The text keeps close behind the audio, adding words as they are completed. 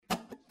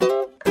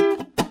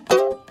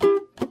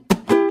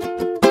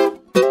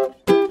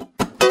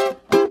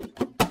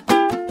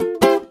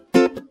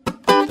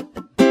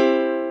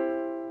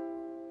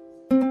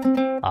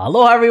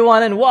Hello,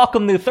 everyone, and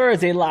welcome to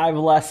Thursday Live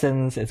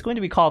Lessons. It's going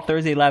to be called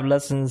Thursday Live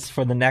Lessons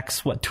for the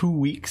next, 2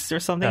 weeks or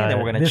something? And then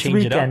we're going to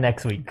change it up. This week and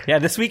next week. Yeah,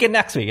 this week and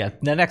next week. Yeah,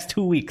 the next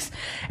 2 weeks.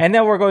 And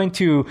then we're going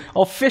to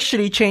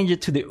officially change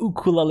it to the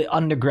Ukulele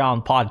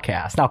Underground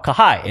Podcast. Now,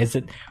 Kahai, is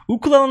it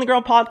Ukulele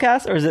Underground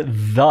Podcast or is it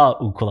the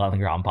Ukulele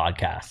Underground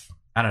Podcast?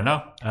 I don't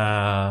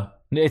know.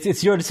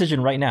 It's your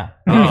decision right now.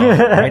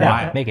 Right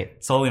now. Make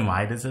it. Solely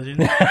my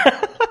decision.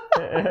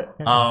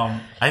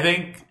 I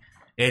think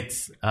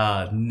it's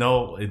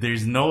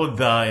there's no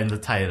the in the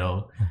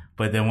title,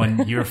 but then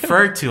when you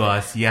refer to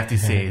us, you have to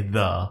say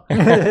the.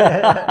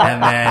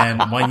 And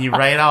then when you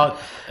write out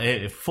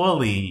it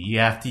fully, you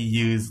have to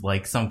use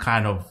like some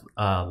kind of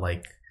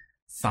like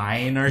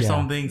sign or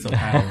something, some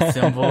kind of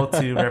symbol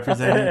to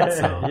represent it.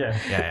 So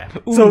yeah.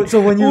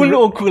 So when you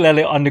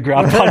Ukulele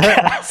Underground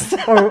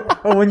Podcast,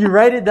 or when you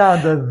write it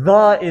down,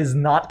 the is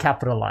not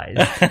capitalized.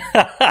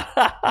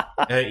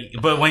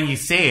 But when you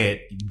say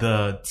it,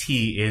 the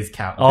T is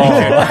counted.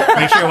 Oh.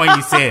 Make sure when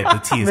you say it, the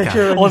T is counted.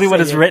 Sure only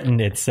when it's written,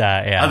 it's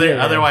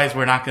Otherwise,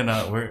 we're not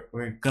gonna.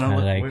 We're gonna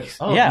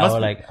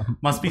look.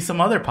 Must be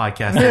some other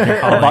podcast that you're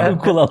calling about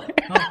ukulele.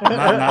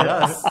 Not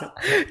us.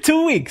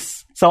 2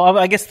 weeks. So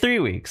I guess 3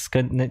 weeks,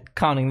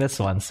 counting this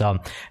one. So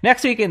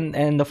next week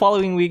and the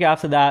following week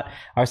after that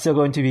are still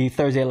going to be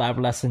Thursday Live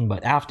Lesson,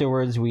 but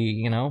afterwards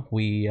we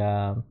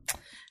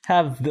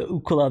have the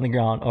Ukulele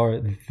Underground or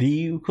the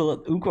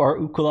Ukulele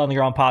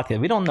Underground Podcast.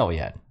 We don't know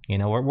yet.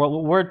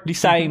 We're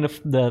deciding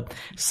the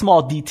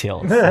small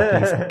details.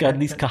 At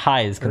least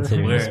Kahai is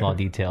considering the small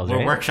details. We're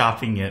right?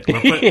 workshopping it.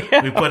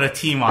 We put a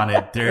team on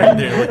it. They're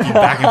looking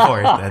back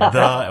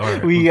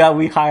and forth.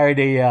 We hired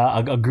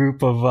a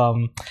group of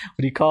what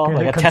do you call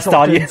like a test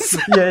audience?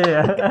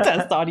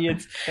 Test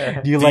audience.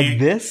 Do you like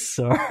this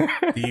or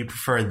do you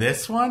prefer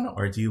this one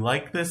or do you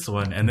like this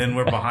one? And then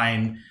we're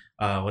behind.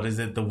 What is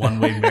it? The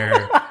one-way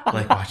mirror,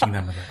 like watching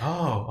them. Like,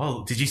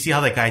 oh, did you see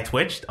how that guy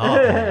twitched? Oh,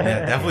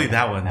 yeah, definitely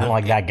that one. I don't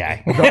like that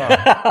guy.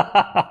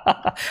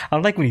 I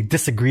don't like when he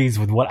disagrees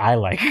with what I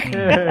like.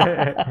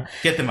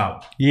 Get them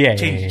out. Yeah,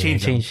 change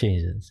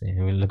changes.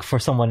 We look for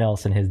someone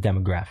else in his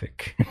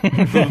demographic.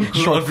 Who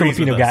Short agrees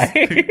Filipino with us.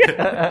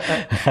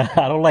 guy.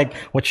 I don't like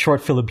what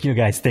short Filipino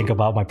guys think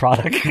about my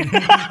product.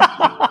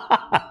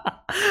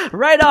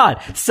 Right on.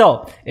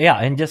 So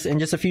in just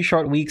a few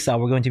short weeks,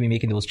 we're going to be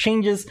making those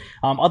changes.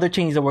 Other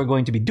changes that we're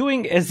going to be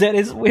doing is that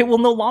it will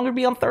no longer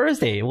be on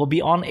Thursday. It will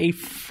be on a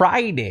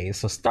Friday.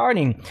 So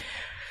starting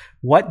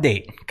what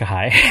date,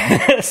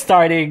 Kahai?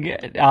 Starting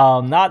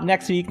not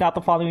next week, not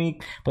the following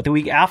week, but the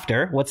week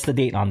after. What's the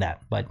date on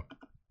that? But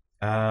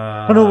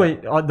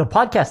wait. The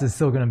podcast is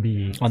still going to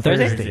be on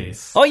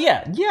Thursdays. Oh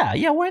yeah.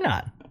 Why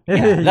not?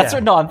 Yeah, that's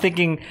right. No, I'm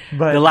thinking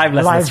but the live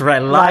lesson. That's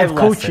right. Live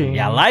coaching.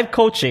 Yeah, live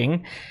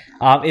coaching.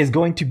 Is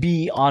going to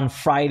be on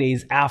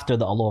Fridays after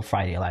the Aloha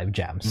Friday Live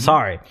Jam.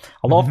 Sorry.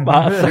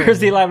 Aloha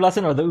Thursday Live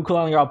Lesson or the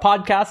Ukulele Underground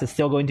Podcast is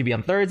still going to be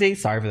on Thursday.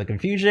 Sorry for the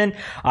confusion.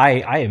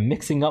 I am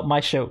mixing up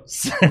my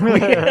shows.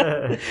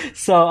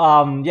 So,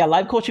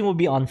 live coaching will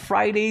be on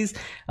Fridays.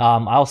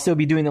 I'll still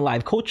be doing the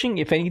live coaching.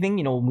 If anything,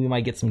 we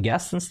might get some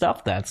guests and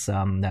stuff. That's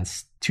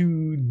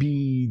to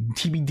be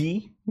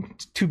TBD.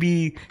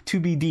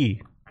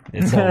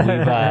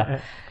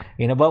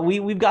 So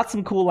we've got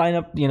some cool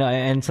lineup,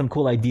 and some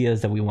cool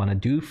ideas that we want to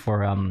do for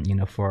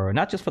for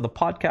not just for the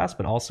podcast,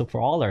 but also for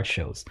all our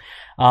shows.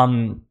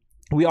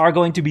 We are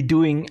going to be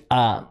doing,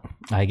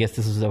 I guess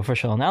this is the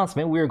official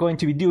announcement. We are going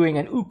to be doing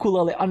an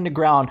Ukulele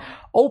Underground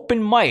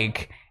open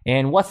mic.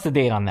 And what's the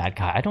date on that,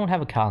 guy? I don't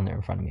have a calendar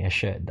in front of me. I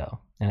should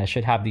though, and I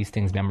should have these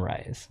things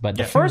memorized. But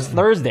the first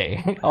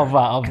Thursday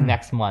of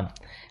next month,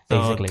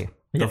 basically.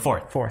 The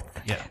 4th.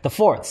 Yeah. The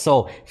 4th.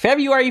 So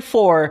February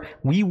 4,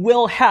 we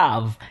will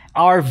have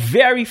our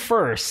very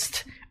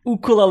first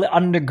Ukulele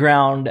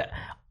Underground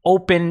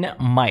open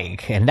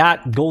mic, and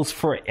that goes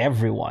for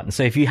everyone.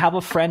 So if you have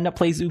a friend that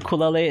plays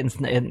ukulele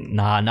and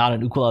not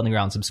an Ukulele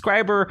Underground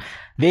subscriber,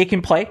 they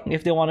can play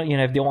if they want to.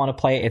 If they want to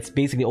play, it's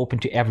basically open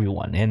to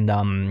everyone,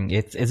 and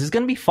it's just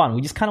gonna be fun.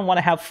 We just kind of want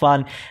to have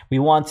fun. We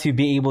want to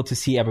be able to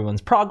see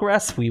everyone's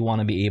progress. We want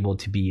to be able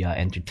to be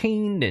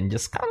entertained and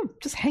just kind of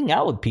just hang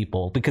out with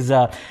people, because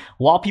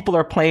while people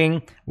are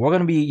playing, we're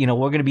gonna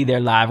be there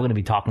live. We're gonna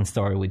be talking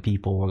story with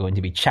people. We're going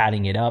to be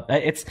chatting it up.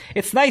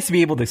 It's nice to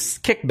be able to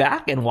kick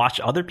back and watch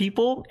other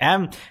people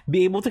and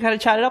be able to kind of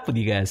chat it up with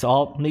you guys. So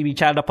I'll maybe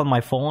chat it up on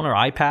my phone or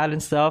iPad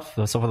and stuff.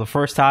 So for the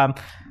first time,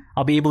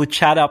 I'll be able to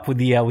chat up with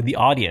the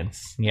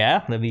audience. Yeah,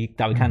 that'd be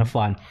kind of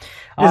fun.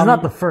 It's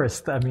not the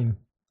first. I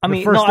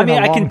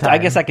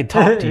guess I could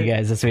talk to you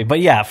guys this way, but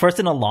yeah, first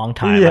in a long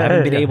time. I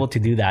haven't been able to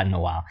do that in a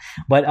while.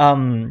 But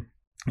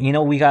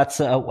we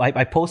got,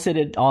 I posted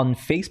it on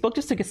Facebook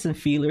just to get some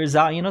feelers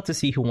out, to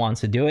see who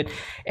wants to do it.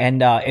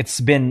 And,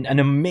 it's been an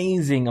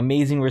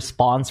amazing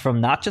response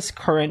from not just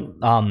current,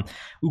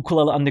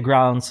 Ukulele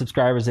Underground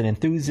subscribers and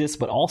enthusiasts,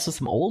 but also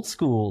some old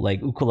school,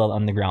 like Ukulele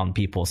Underground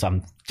people. So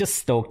I'm just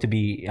stoked to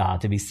be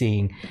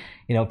seeing,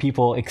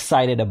 people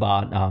excited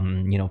about,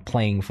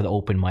 playing for the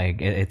open mic.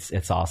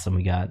 It's awesome.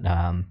 We got,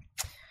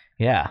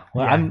 Yeah.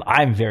 Well, Yeah.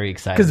 I'm very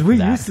excited Because we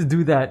for that. used to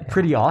do that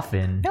pretty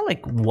often. Yeah,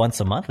 like once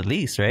a month at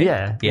least, right?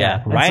 Yeah, Yeah.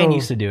 yeah. And Ryan so-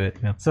 used to do it.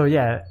 Yeah. So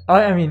yeah,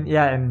 I mean,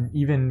 yeah, and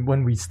even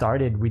when we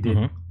started, we did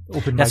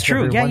open That's mics true.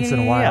 every Yeah, once yeah, in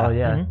a yeah, while.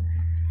 yeah. Yeah.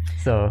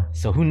 So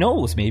So who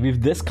knows? Maybe if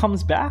this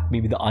comes back,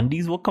 maybe the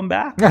undies will come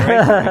back.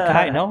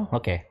 Right? No?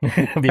 Okay.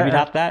 Maybe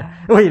not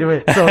that.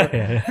 wait. So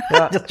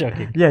Just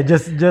joking. yeah,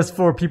 just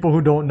for people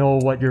who don't know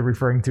what you're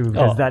referring to,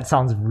 because Oh. that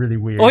sounds really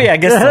weird. Oh yeah, I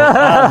guess so.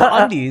 The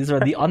undies or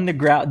the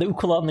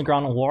Ukula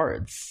Underground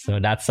Awards. So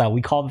that's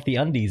we call it the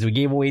undies. We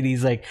gave away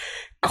these like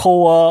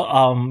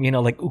koa,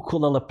 like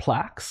ukulele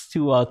plaques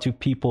to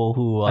people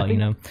who I think you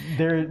know.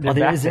 they're Oh,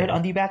 back is there an there.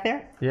 undie back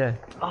there? Yeah,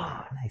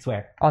 Oh, nice.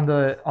 Where? on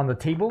the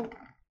table.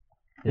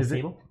 This Is it?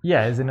 table?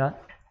 Yeah, is it not?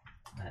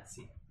 Let's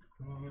see.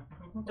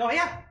 Oh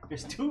yeah,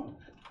 there's two.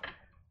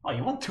 Oh,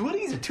 you want two of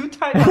these or two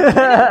tied?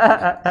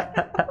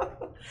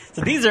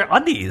 So these are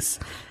undies.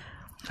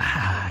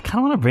 I kind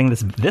of want to bring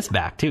this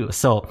back too.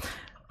 So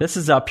this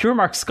is Pure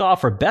Mark Ska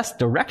for Best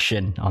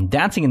Direction on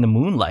Dancing in the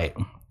Moonlight.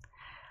 It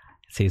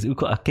says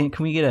can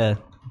we get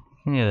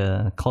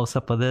a close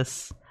up of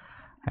this?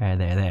 All right,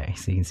 there.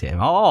 So you can see it.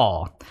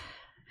 Oh,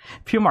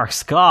 Pure Mark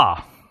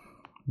Ska.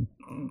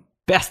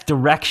 Best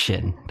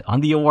Direction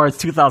on the awards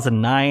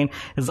 2009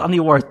 is on the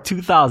award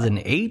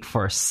 2008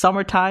 for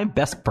Summertime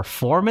Best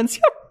Performance.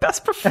 Yeah,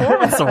 Best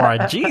Performance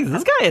Award. Jeez,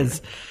 this guy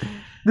is.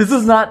 This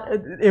is not.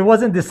 It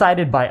wasn't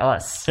decided by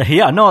us.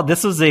 Yeah, no,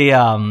 this was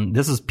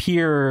this was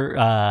peer,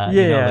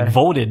 Yeah.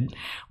 voted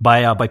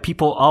by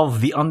people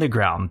of the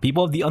underground.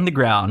 People of the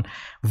underground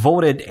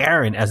voted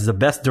Aaron as the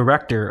best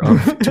director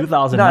of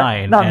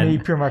 2009. Not and- me,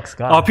 Pure Mark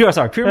Scott. Oh,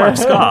 Pure Mark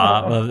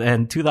Scott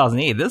in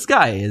 2008. This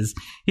guy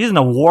he's an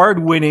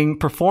award-winning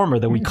performer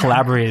that we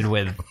collaborated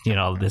with,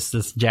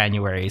 this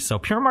January. So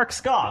Pure Mark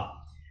Scott,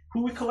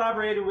 who we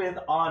collaborated with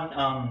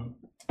on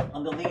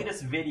the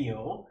latest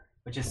video,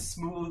 which is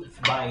Smooth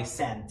by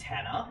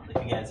Santana.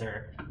 If you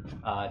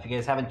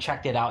guys haven't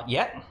checked it out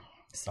yet,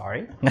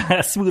 sorry.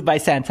 Smooth by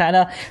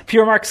Santana.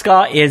 Pure Mark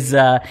Scott is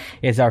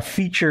our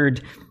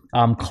featured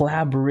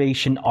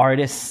collaboration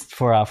artist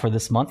for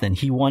this month, and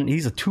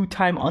he's a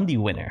 2-time undie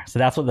winner. So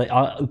that's what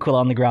the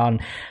Ukulele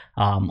Underground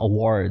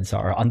awards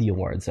are, undie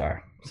awards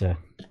are. So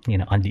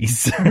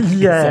undies.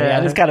 Yeah. So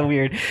yeah, it's kind of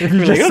weird. you We're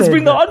like, just let's say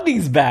bring the that.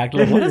 undies back.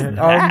 Like, what is that?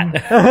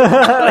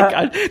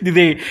 Like, do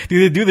they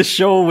do the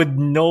show with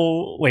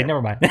no? Wait,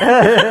 never mind.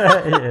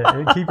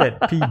 Yeah, keep it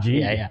PG.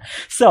 Yeah.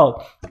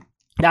 So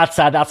that's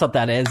what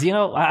that is.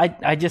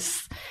 I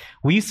just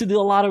we used to do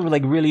a lot of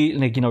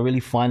really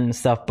fun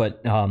stuff,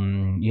 but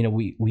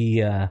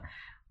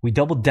we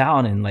doubled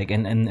down in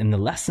the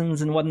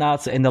lessons and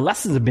whatnot. And the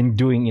lessons have been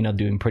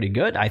doing pretty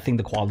good. I think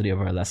the quality of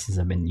our lessons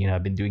have been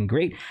doing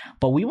great.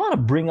 But we want to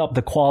bring up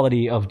the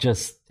quality of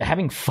just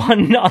having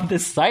fun on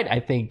this site, I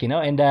think,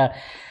 and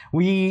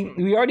we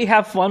already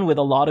have fun with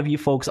a lot of you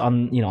folks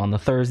on the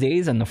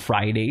Thursdays and the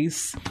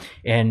Fridays.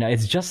 And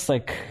it's just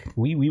like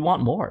we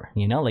want more,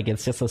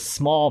 it's just a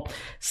small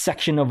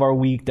section of our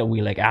week that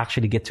we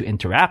actually get to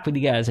interact with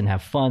you guys and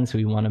have fun. So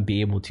we want to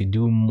be able to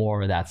do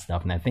more of that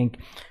stuff. And I think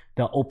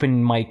the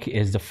open mic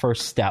is the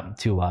first step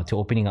to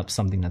opening up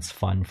something that's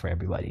fun for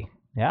everybody.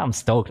 Yeah, I'm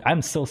stoked.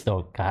 I'm so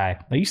stoked. Hi.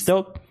 Are you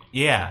stoked?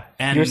 Yeah.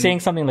 And You were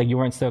saying something like you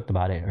weren't stoked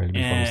about it earlier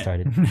before we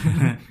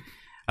started.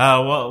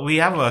 well, we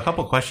have a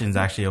couple questions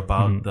actually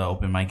about the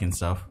open mic and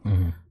stuff.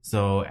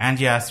 So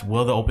Angie asked,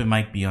 will the open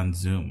mic be on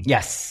Zoom?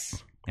 Yes.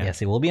 Yeah.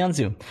 Yes, it will be on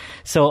Zoom.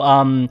 So,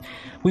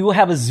 we will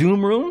have a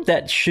Zoom room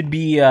that should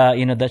be,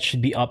 that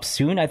should be up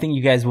soon. I think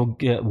you guys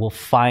will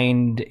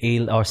find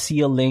or see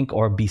a link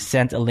or be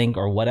sent a link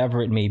or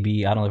whatever it may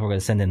be. I don't know if we're going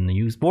to send it in the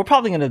news, but we're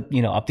probably going to,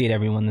 update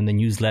everyone in the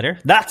newsletter.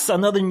 That's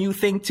another new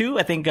thing too.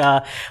 I think,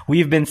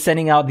 we've been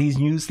sending out these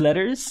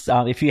newsletters.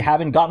 If you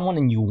haven't gotten one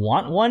and you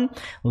want one,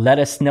 let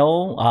us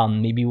know.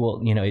 Maybe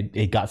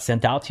it got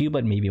sent out to you,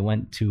 but maybe it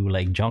went to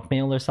junk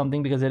mail or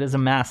something because it is a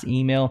mass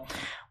email.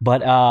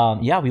 But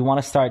we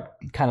want to start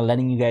kind of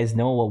letting you guys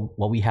know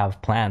what we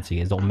have planned, so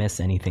you guys don't miss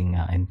anything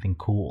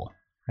cool,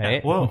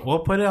 right? We'll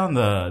put it on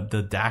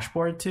the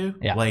dashboard too,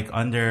 Yeah.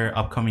 under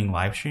upcoming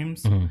live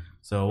streams.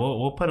 So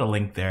we'll put a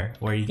link there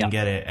where you can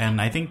get it. And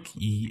I think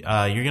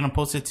you're gonna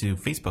post it to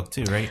Facebook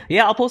too, right?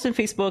 Yeah, I'll post it on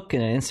Facebook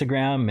and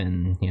Instagram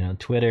and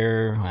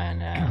Twitter,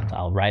 and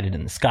I'll write it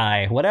in the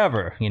sky,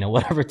 whatever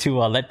to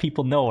let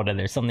people know that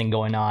there's something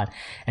going on,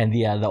 and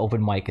the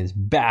open mic is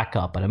back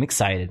up, and I'm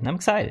excited.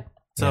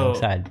 So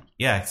excited.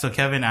 yeah, so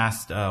Kevin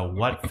asked,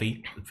 what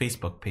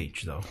Facebook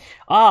page though?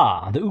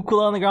 The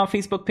Ukulele Underground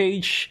Facebook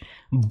page,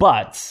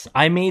 but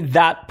I made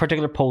that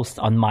particular post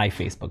on my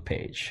Facebook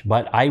page.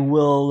 But I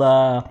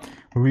will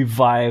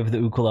revive the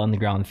Ukulele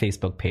Underground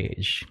Facebook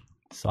page,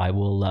 so I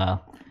will.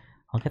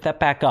 I'll get that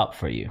back up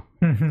for you.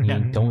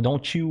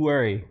 Don't you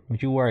worry.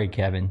 Don't you worry,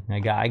 Kevin. I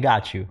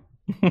got you.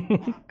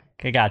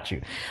 I got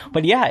you.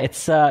 But yeah,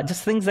 it's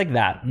just things like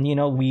that.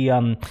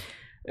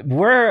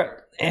 we're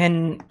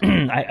and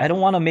I don't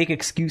want to make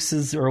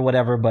excuses or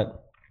whatever,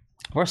 but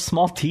we're a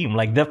small team.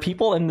 Like the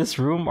people in this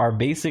room are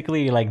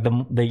basically like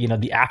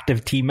the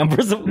active team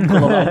members of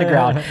Ukulele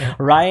Underground.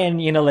 Ryan,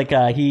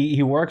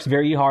 he works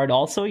very hard.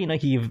 Also,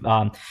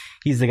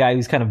 he's the guy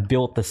who's kind of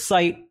built the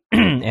site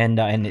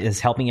and is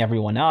helping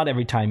everyone out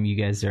every time you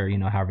guys are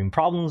having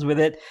problems with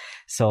it.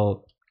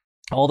 So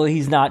although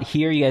he's not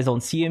here, you guys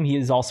don't see him, he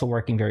is also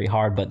working very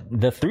hard. But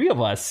the three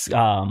of us,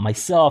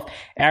 myself,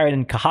 Aaron,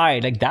 and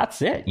Kahai, like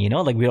that's it. We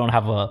don't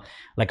have a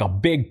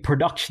big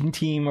production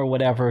team or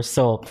whatever.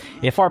 So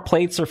if our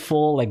plates are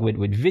full, like with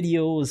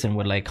videos and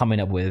with like coming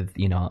up with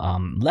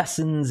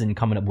lessons and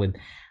coming up with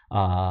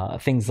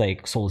things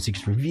like Solo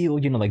Secrets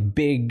Revealed, like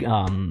big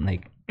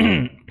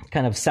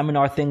kind of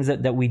seminar things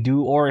that we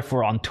do, or if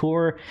we're on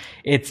tour,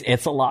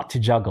 it's a lot to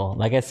juggle.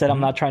 Like I said,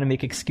 I'm not trying to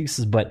make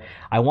excuses, but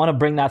I want to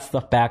bring that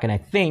stuff back. And I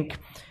think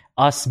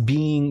us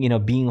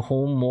being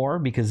home more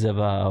because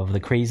of the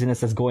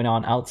craziness that's going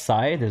on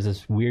outside. There's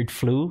this weird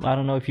flu. I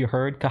don't know if you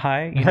heard,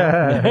 Kahai.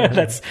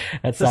 That's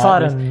I saw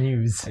it on the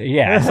news.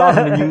 Yeah, I saw it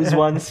on the news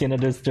once.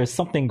 There's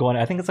something going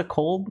on. I think it's a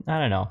cold. I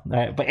don't know.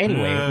 But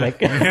anyway,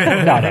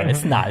 no,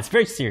 it's not. It's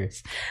very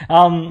serious.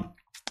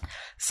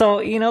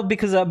 So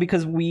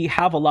because we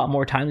have a lot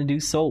more time to do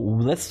so,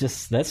 let's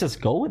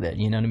just go with it.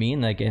 You know what I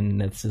mean? And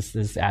let's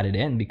just add it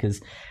in,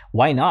 because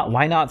why not?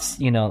 Why not?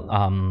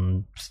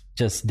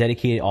 Just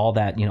dedicate all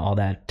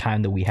that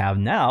time that we have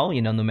now.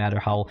 No matter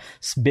how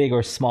big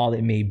or small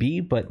it may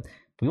be, but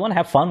we want to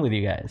have fun with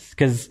you guys,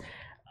 because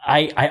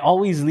I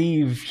always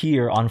leave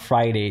here on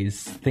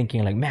Fridays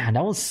thinking like, man,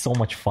 that was so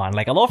much fun.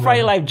 Like Aloha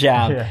Friday Live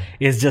Jam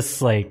is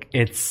just like,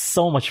 it's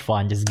so much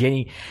fun. Just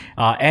getting,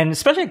 and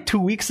especially like 2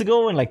 weeks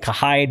ago when like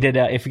Kahai did,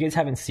 if you guys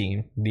haven't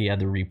seen the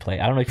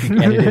replay, I don't know if you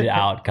edited it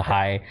out,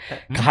 Kahai.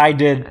 Kahai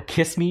did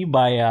Kiss Me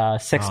by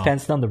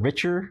Sixpence None the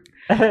Richer.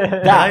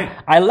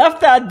 I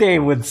left that day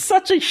with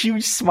such a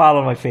huge smile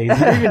on my face. You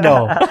didn't even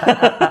know.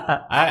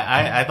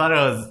 I thought it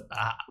was,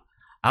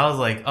 I was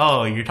like,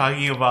 oh, you're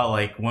talking about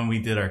like when we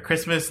did our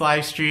Christmas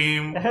live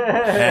stream.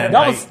 And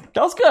that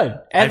was good.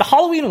 And the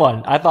Halloween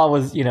one I thought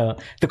was,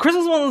 the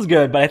Christmas one was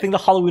good, but I think the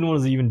Halloween one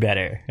was even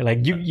better.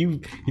 Like you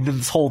did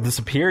this whole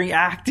disappearing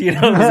act,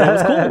 that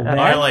was cool, man.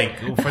 Or like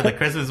for the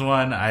Christmas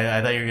one,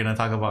 I thought you were gonna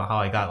talk about how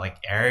I got like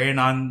Aaron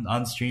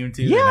on stream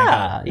too.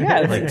 Yeah,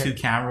 like 2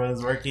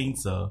 cameras working.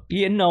 So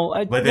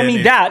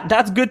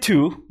that's good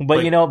too.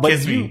 But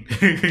Kiss Me.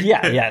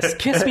 yes,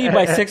 Kiss Me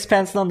by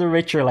Sixpence None the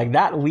Richer. Like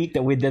that week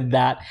that we did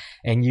that.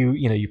 And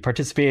you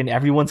participate, and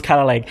everyone's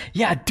kind of like,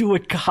 yeah, do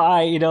it,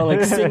 Kai,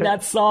 like sing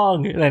that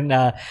song. And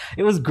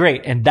it was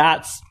great. And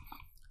that's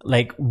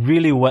like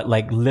really what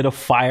like lit a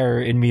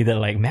fire in me that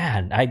like,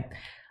 man,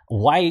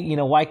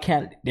 why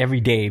can't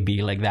every day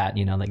be like that,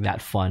 like that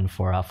fun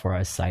for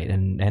our site.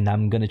 And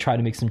I'm going to try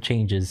to make some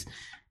changes.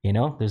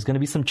 There's going to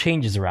be some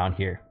changes around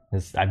here.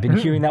 I've been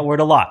hearing that word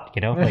a lot,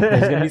 like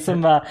there's going to be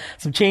some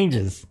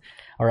changes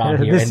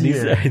around here this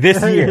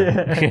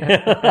year.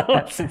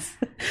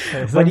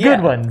 Some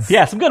good ones.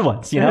 Yeah, some good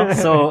ones,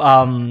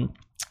 So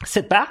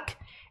sit back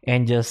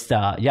and just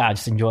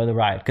enjoy the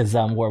ride, because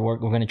we're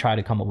going to try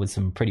to come up with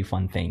some pretty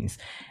fun things.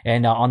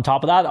 And on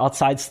top of that,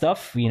 outside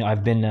stuff,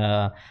 I've been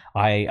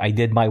I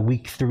did my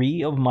week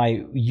 3 of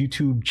my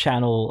YouTube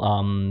channel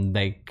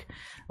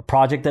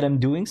project that I'm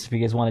doing. So if you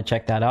guys want to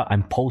check that out,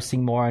 I'm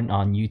posting more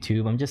on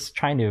YouTube. I'm just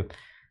trying to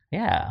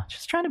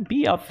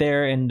be out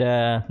there and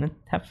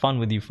have fun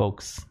with you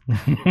folks.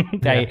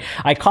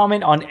 I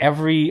comment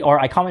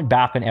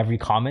back on every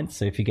comment.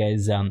 So if you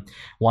guys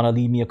want to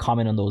leave me a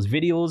comment on those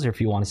videos, or if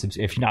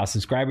you're not a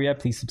subscriber yet,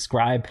 please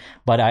subscribe.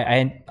 But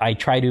I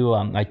try to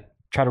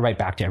write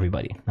back to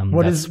everybody.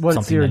 What's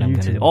your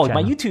YouTube channel? Oh,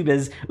 my YouTube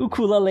is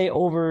Ukulele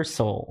Over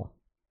Soul.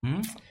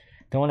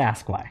 Don't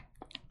ask why.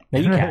 No,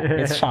 you can't.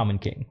 It's Shaman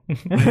King.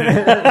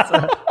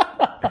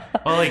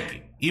 Well,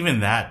 like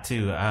even that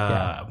too.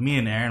 Me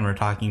and Aaron were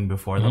talking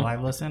before the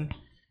live lesson,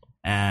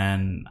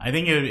 and I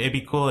think it'd be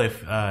cool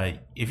if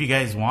you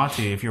guys want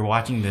to, if you're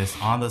watching this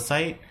on the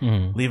site,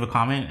 leave a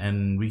comment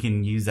and we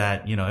can use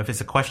that. If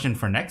it's a question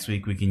for next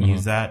week, we can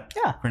use that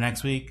for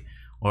next week.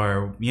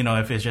 Or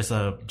if it's just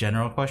a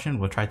general question,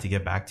 we'll try to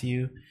get back to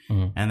you.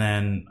 And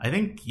then I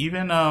think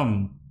even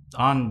on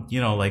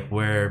like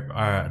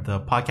where the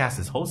podcast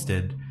is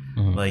hosted,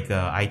 like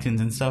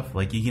iTunes and stuff,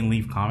 like you can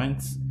leave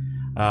comments.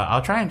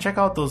 I'll try and check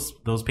out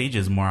those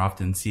pages more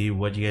often, see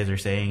what you guys are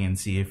saying, and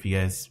see if you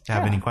guys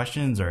have any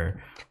questions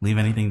or leave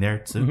anything there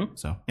too.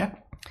 So yeah.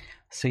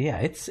 So yeah,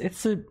 it's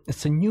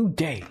a new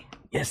day.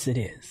 Yes, it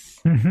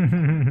is.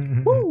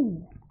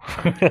 Woo!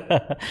 All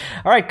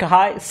right,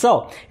 Kahai.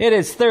 So it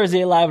is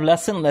Thursday live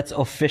lesson. Let's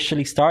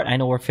officially start. I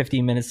know we're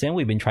 15 minutes in.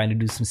 We've been trying to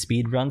do some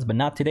speed runs, but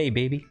not today,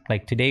 baby.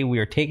 Like today, we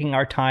are taking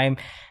our time,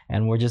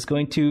 and we're just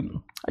going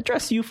to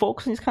address you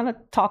folks and just kind of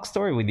talk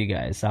story with you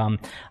guys. I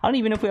don't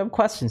even know if we have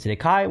questions today.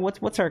 Kai,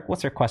 what's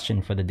our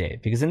question for the day?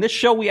 Because in this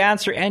show, we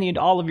answer any and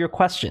all of your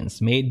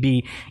questions. May it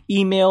be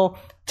email,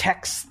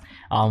 text,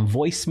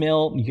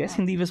 voicemail. You guys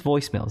can leave us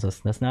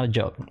voicemails. That's not a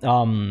joke.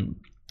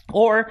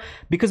 Or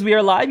because we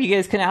are live, you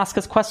guys can ask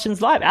us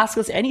questions live. Ask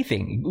us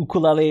anything.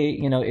 Ukulele,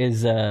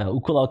 is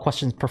ukulele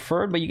questions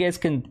preferred, but you guys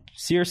can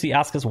seriously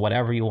ask us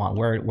whatever you want.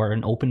 We're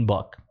an open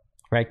book,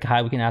 right?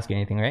 Kai, we can ask you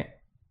anything, right?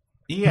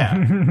 Yeah.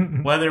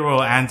 Whether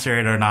we'll answer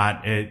it or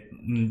not, it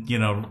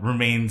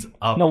remains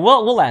up. No,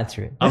 we'll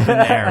answer it. Up in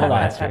the air. We'll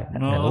answer it.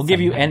 We'll give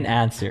you an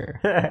answer.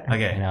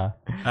 Okay.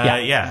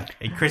 Yeah.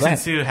 Chris and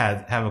Sue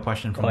have a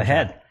question from Go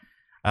ahead.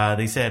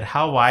 They said,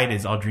 "How wide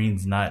is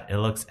Aldrine's nut? It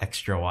looks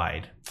extra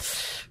wide."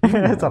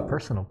 It's a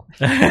personal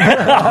question.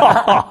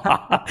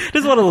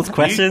 This is one of those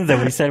questions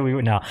that we said we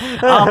would know.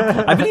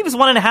 I believe it's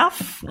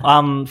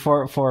 1.5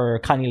 for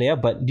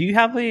Kanilea, but do you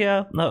have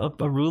a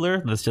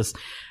ruler that's just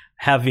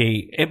have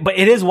but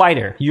it is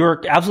wider.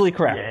 You're absolutely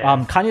correct.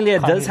 Yeah.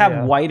 Kanilea does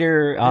have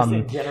wider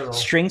in general.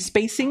 string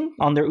spacing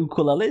on their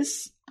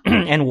ukuleles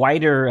and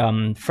wider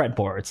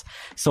fretboards.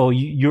 So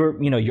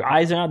your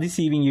eyes are not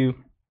deceiving you.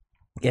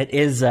 It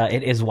is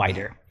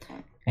wider.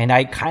 And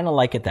I kind of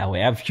like it that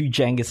way. I have huge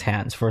Genghis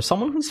hands. For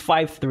someone who's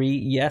 5'3",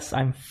 yes,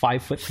 I'm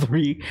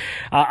 5'3".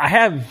 I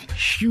have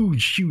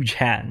huge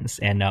hands,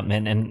 and I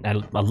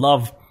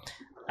love.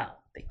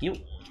 Thank you.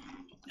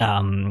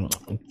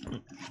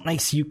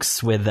 Nice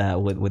ukes with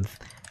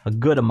a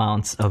good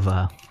amount of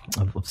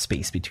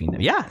space between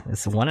them. Yeah,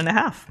 it's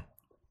 1.5.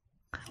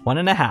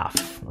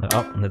 1.5.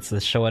 Oh,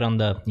 let's show it on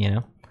the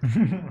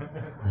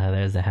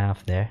there's the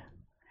half there.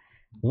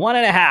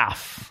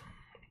 1.5.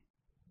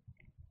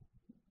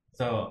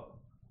 So,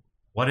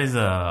 what is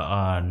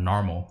a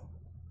normal?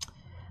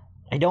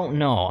 I don't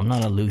know. I'm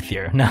not a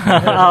luthier.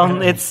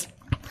 It's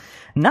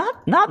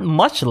not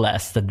much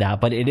less than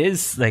that, but it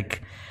is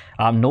like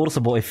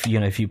noticeable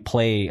if you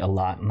play a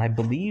lot. And I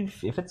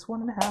believe if it's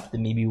 1.5,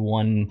 then maybe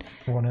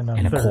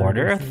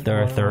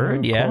 1.25,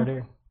 third,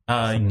 yeah.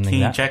 Can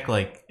you check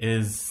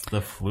is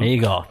the fluke? There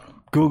you go.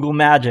 Google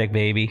magic,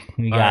 baby.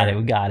 We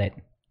got it.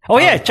 Oh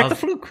yeah, check the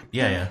fluke.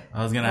 Yeah.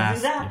 I was gonna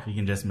ask if you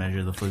can just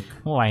measure the fluke.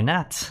 Why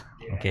not?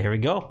 Okay, here we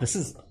go. This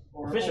is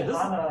official.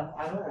 Hana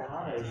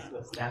is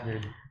the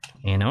standard.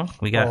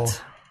 We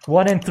got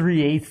 1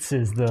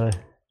 3/8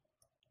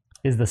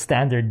 is the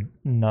standard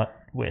nut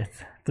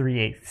width.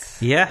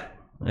 3/8. Yeah,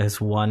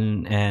 it's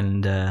 1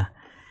 and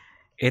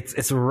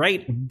it's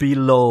right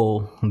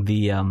below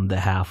the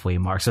halfway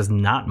mark, so it's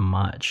not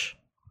much.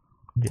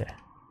 Yeah.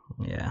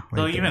 Yeah.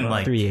 So right even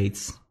there.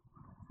 3/8.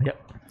 Yep.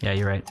 Yeah,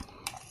 you're right.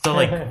 So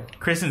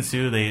Chris and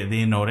Sue,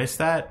 they noticed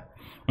that.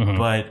 Mm-hmm.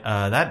 But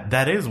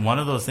that is one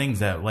of those things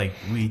that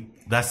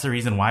that's the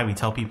reason why we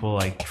tell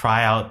people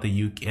try out the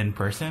uke in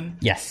person.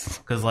 Yes.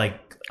 Because a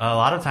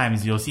lot of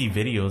times you'll see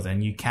videos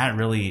and you can't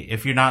really,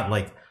 if you're not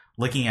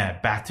looking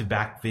at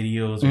back-to-back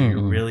videos or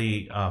you're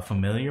really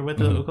familiar with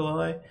the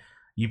ukulele,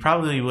 you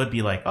probably would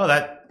be like, oh,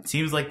 that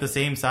seems like the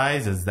same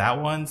size as that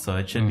one, so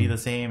it should be the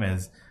same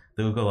as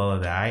the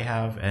ukulele that I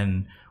have.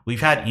 And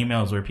we've had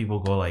emails where people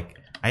go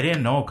I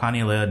didn't know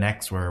Kanilea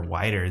necks were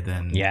wider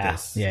than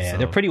this. Yeah.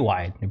 They're pretty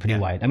wide.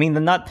 Wide. I mean, the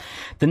nut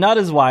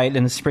is wide,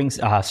 and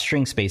the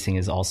string spacing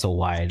is also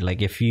wide.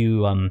 If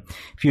you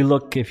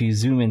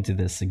zoom into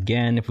this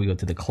again, if we go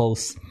to the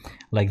close,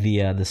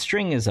 the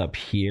string is up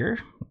here,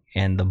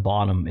 and the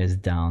bottom is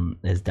down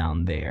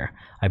there.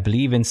 I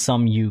believe in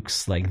some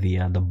ukes,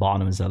 the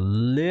bottom is a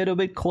little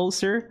bit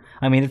closer.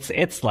 I mean, it's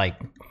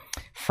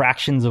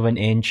fractions of an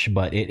inch,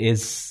 but it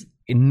is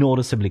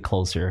noticeably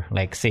closer,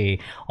 say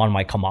on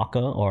my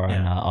Kamaka or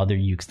on other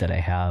ukes that I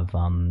have,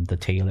 the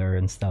Taylor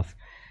and stuff.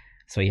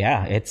 So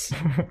yeah, it's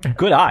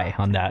good eye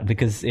on that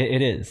because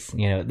it is.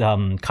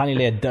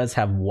 Kanilea does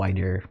have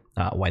wider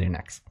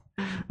necks.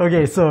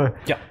 Okay, so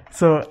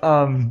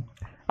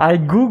I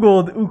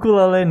googled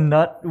ukulele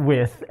nut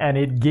width and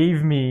it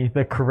gave me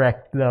the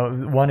correct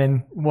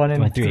 1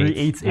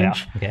 3/8 inch. Yeah,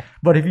 okay.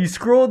 But if you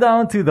scroll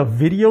down to the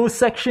video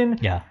section,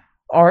 yeah.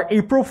 Our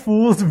April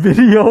Fool's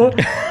video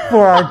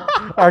for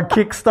our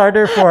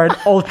Kickstarter for an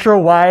ultra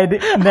wide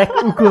neck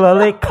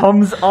ukulele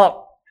comes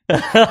up.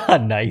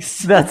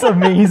 Nice. That's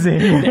amazing.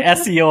 The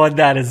SEO on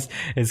that is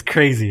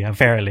crazy,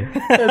 apparently.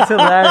 That's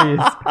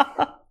hilarious.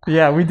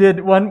 Yeah, we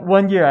did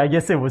one year, I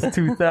guess it was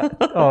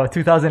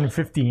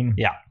 2015.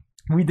 Yeah.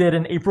 We did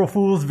an April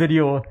Fool's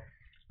video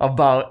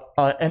about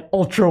an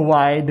ultra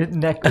wide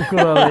neck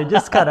ukulele,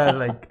 just kind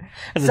of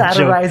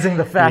satirizing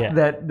the fact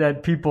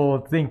that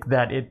people think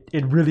that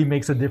it really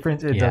makes a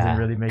difference. It doesn't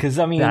really make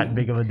that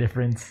big of a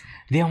difference.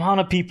 The amount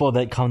of people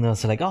that come to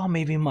us are oh,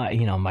 maybe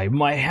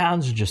my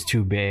hands are just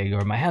too big,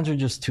 or my hands are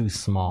just too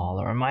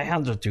small, or my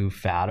hands are too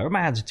fat, or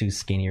my hands are too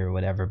skinny, or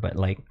whatever. But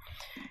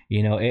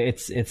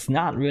it's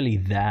not really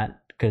that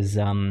because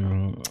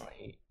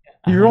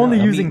you're only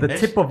using the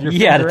tip of your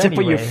finger. Yeah, the tip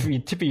anyway. of your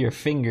tip of your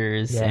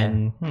fingers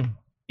and.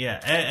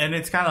 Yeah, and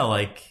it's kind of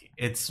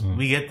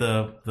we get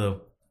the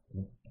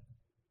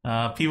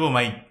people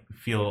might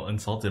feel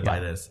insulted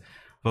by this,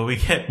 but we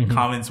get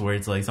comments where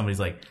it's somebody's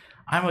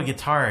I'm a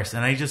guitarist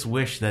and I just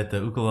wish that the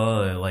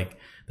ukulele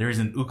there's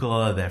an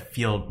ukulele that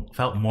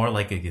felt more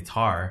like a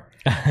guitar.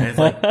 And it's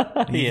like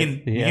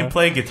you can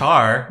play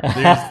guitar.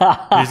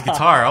 There's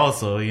guitar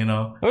also, you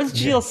know. There's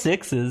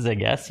GL6s, I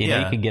guess. You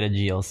know, you could get a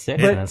GL6,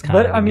 and that's kind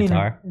but of I a mean,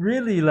 guitar.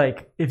 really,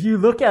 like if you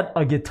look at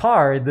a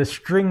guitar, the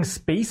string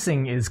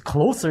spacing is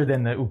closer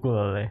than the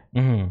ukulele.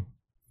 Mm-hmm.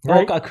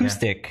 Right? Well,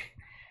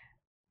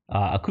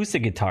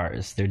 acoustic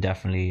guitars, they're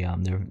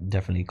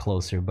definitely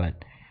closer,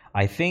 but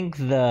I think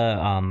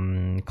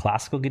the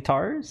classical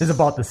guitars is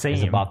about the same.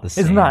 It's about the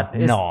same. It's not.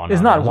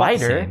 It's not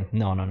wider.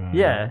 No.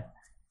 Yeah.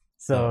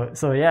 So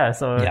yeah.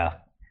 Yeah.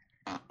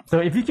 So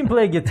if you can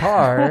play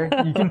guitar,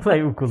 you can play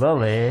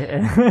ukulele.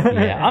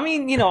 Yeah, I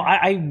mean, you know,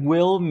 I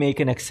will make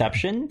an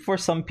exception for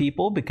some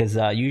people because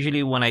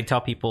usually when I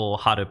tell people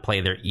how to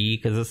play their E,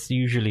 because it's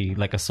usually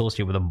like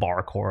associated with a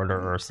bar chord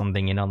or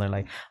something, you know, they're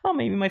like, oh,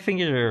 maybe my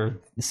fingers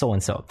are so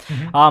and so.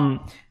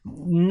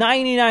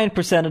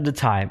 99% of the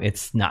time,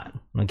 it's not.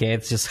 Okay,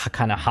 it's just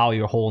kind of how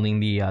you're holding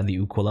the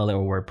ukulele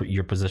or where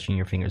you're positioning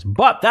your fingers.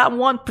 But that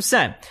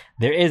 1%,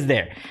 there is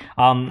there.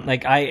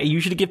 Like I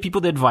usually give people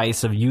the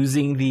advice of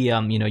using the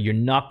you know, your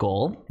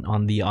knuckle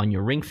on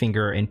your ring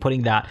finger and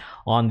putting that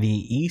on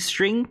the E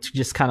string to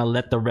just kind of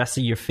let the rest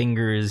of your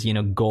fingers, you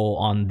know, go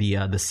on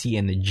the C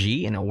and the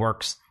G, and it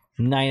works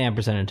 99%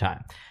 of the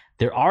time.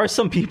 There are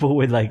some people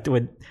with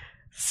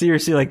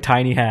seriously like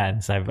tiny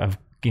hands. I've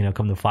you know,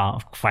 come to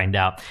find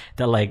out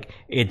that like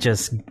it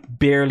just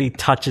barely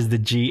touches the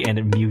G and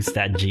it mutes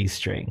that G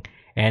string.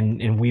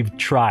 And we've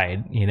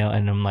tried, you know,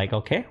 and I'm like,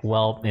 okay,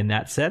 well, in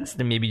that sense,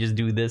 then maybe just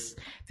do this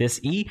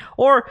E,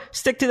 or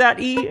stick to that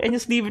E and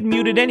just leave it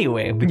muted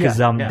anyway, because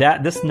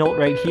this note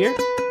right here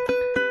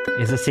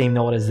is the same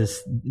note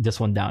as this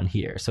one down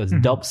here. So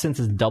it's since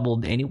it's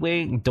doubled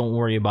anyway, don't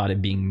worry about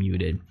it being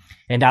muted.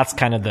 And that's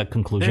kind of the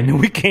conclusion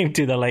we came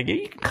to. That like,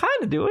 you can kind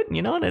of do it,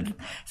 you know, and it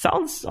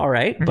sounds all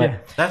right,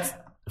 but that's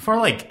for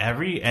like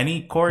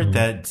any chord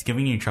that's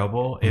giving you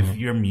trouble. If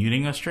you're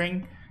muting a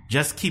string,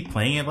 just keep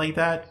playing it like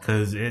that,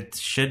 because it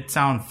should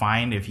sound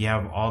fine if you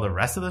have all the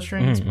rest of the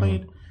strings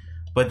played.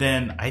 But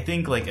then I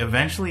think like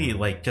eventually,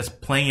 like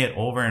just playing it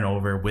over and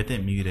over with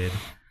it muted,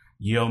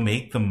 you'll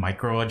make the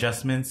micro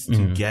adjustments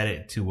to get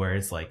it to where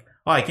it's like,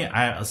 oh,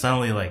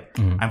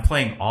 I'm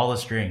playing all the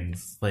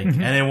strings, like,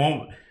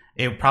 and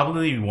it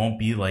probably won't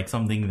be like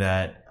something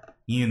that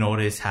you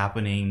notice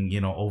happening, you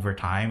know, over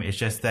time. It's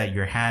just that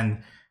your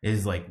hand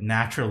is like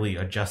naturally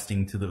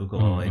adjusting to the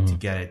ukulele to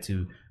get it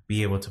to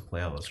be able to play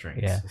all those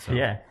strings.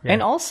 Yeah.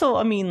 And also,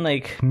 I mean,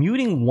 like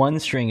muting one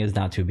string is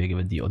not too big of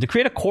a deal. To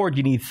create a chord,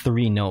 you need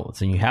 3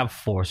 notes, and you have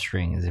 4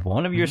 strings. If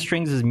one of your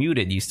strings is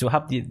muted, you still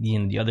have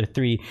the other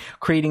 3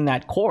 creating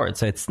that chord.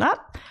 So it's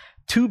not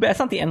too bad. It's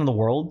not the end of the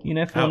world, you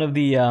know.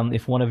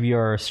 If one of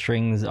your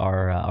strings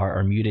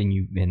are muted,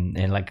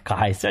 and like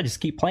Kai said, just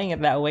keep playing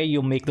it that way.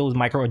 You'll make those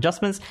micro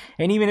adjustments,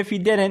 and even if you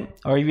didn't,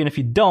 or even if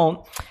you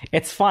don't,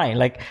 it's fine.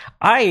 Like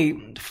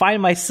I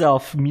find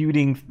myself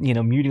muting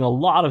a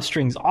lot of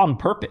strings on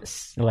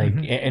purpose, like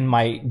in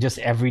my just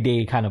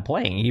everyday kind of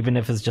playing, even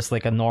if it's just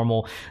like a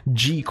normal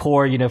G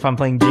chord. You know, if I'm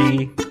playing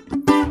G,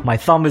 my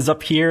thumb is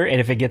up here, and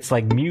if it gets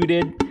like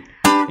muted,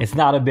 it's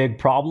not a big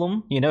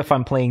problem. You know, if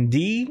I'm playing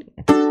D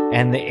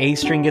and the A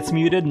string gets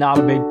muted, not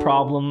a big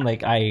problem.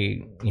 Like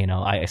I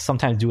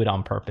sometimes do it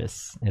on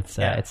purpose. It's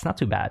not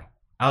too bad.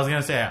 I was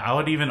gonna say, I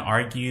would even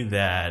argue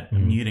that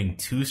muting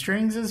 2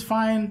 strings is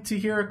fine to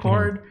hear a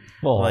chord.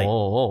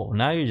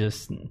 Now you're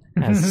just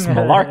that's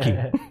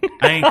malarkey.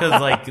 I mean, because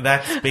like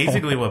that's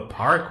basically what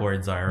power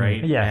chords are,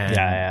 right?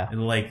 Yeah.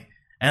 Like,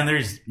 and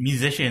there's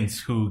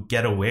musicians who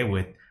get away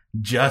with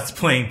just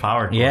playing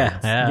power chords.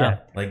 Yeah.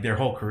 Like their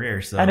whole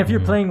career. So, and if you're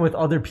playing with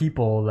other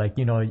people, like,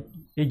 you know,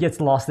 it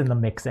gets lost in the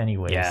mix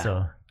anyway.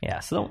 Yeah.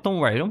 So don't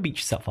worry. Don't beat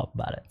yourself up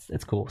about it.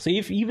 It's cool. So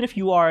even if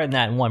you are in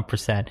that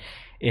 1%,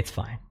 it's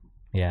fine.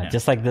 Yeah.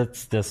 Just like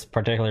this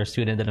particular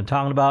student that I'm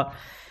talking about,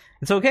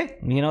 it's okay.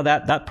 You know,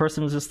 that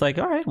person was just like,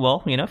 all right,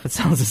 well, you know, if it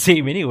sounds the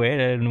same anyway,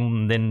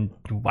 then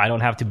I don't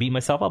have to beat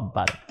myself up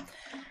about it.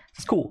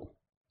 It's cool.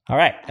 All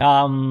right.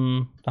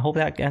 I hope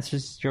that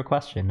answers your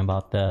question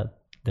about the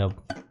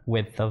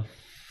width of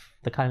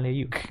the Kanle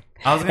uke.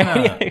 I was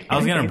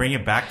gonna bring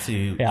it back to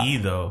E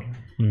though.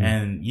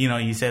 And you know,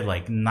 you said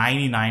like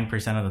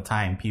 99% of the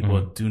time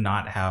people do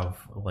not have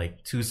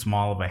like too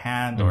small of a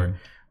hand, or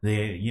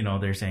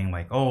they're saying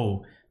like,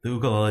 oh, the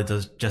ukulele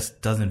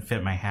just doesn't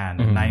fit my hand.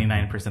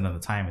 99% of the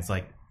time it's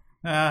like,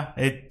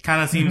 it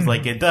kind of seems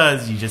like it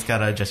does. You just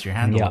gotta adjust your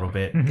hand a little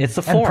bit. It's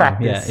the form.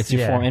 Practice. It's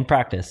your form in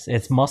practice.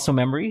 It's muscle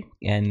memory,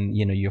 and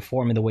you know, your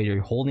form and the way you're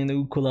holding the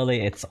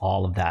ukulele. It's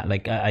all of that.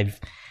 Like I've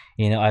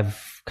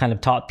kind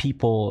of taught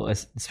people,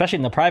 especially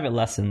in the private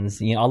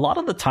lessons, a lot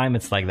of the time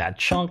it's like that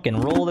chunk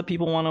and roll that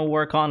people want to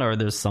work on, or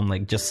there's some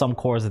like just some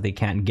chords that they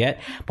can't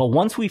get. But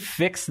once we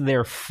fix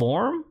their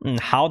form and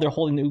how they're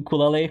holding the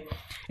ukulele,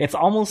 it's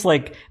almost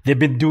like they've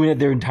been doing it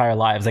their entire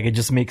lives. Like it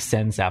just makes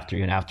sense after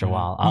a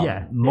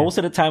while. Most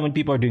of the time when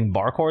people are doing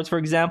bar chords, for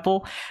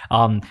example,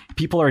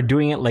 people are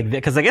doing it like that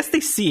because I guess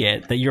they see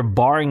it that you're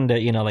barring the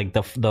like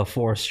the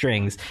 4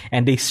 strings,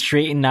 and they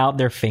straighten out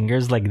their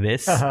fingers like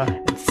this,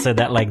 so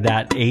that like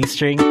that A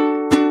string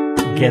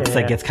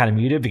gets kind of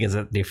muted because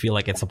they feel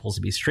like it's supposed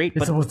to be straight.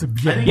 But it's supposed to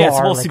be a bar, it's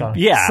supposed to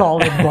be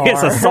solid bar.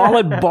 It's a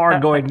solid bar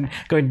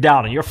going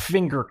down, and your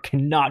finger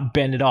cannot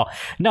bend at all.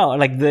 No,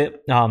 like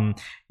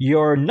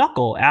your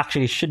knuckle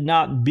actually should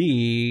not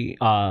be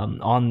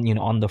on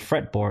the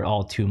fretboard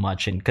all too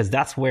much, and because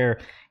that's where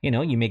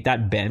you make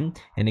that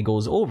bend and it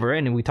goes over.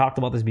 And we talked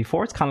about this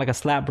before. It's kind of like a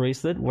slap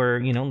bracelet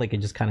where like it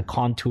just kind of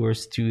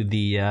contours to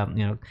the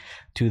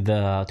to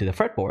the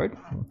fretboard,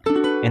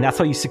 and that's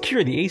how you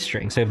secure the A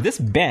string. So if this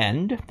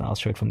bend, I'll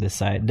show it from this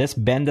side, this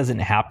bend doesn't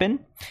happen,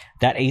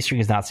 that A string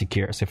is not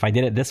secure. So if I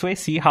did it this way,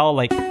 see how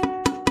like,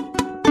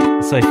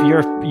 so if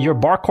your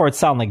bar chords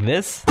sound like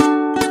this,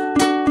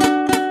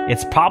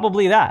 it's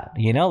probably that,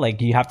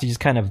 like you have to just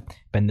kind of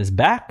bend this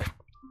back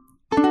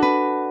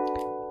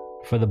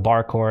for the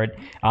bar chord.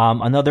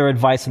 Another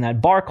advice on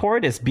that bar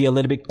chord is be a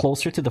little bit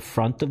closer to the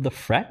front of the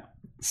fret.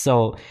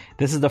 So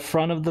this is the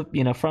front of the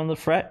front of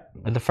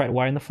the fret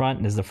wire in the front,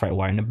 and this is the fret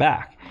wire in the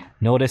back.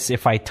 Notice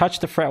if I touch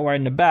the fret wire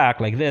in the back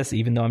like this,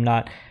 even though I'm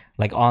not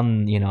like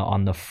on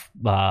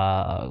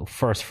the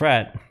first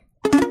fret,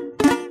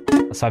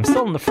 so I'm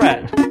still in the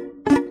fret.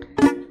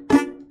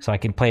 So I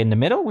can play in the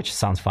middle, which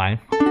sounds fine.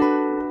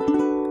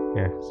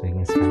 Here, so you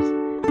can see.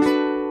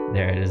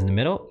 There it is in the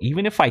middle.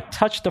 Even if I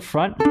touch the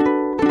front,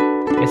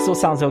 it still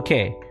sounds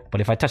okay. But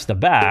if I touch the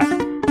back,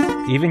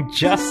 even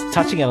just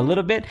touching it a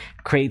little bit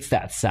creates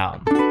that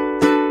sound.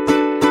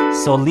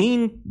 So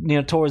lean,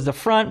 towards the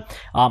front.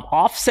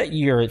 Offset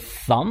your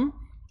thumb.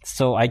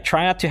 So I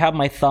try not to have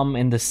my thumb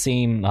in the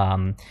same,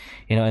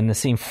 in the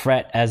same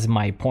fret as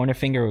my pointer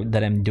finger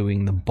that I'm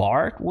doing the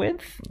bar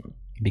with,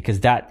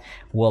 because that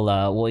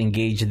will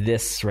engage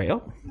this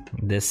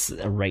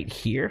right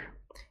here,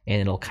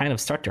 and it'll kind of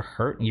start to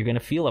hurt. You're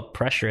gonna feel a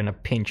pressure and a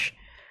pinch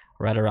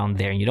right around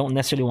there, and you don't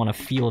necessarily want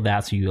to feel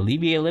that, so you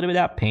alleviate a little bit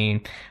of that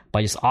pain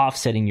by just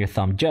offsetting your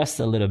thumb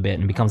just a little bit,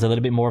 and becomes a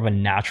little bit more of a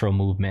natural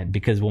movement.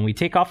 Because when we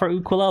take off our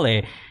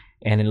ukulele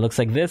and it looks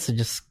like this,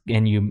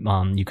 and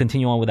you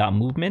continue on without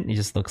movement, it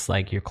just looks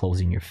like you're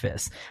closing your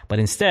fist. But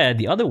instead,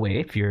 the other way,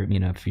 if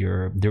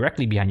you're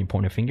directly behind your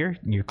pointer finger,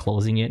 you're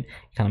closing it,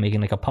 kind of making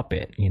like a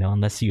puppet,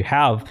 unless you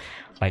have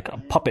like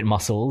puppet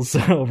muscles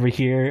over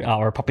here,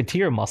 or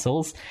puppeteer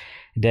muscles,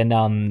 then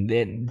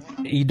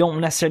you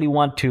don't necessarily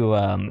want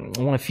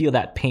to feel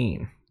that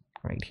pain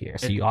right here.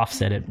 So you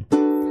offset it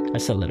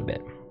just a little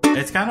bit.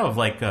 It's kind of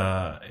like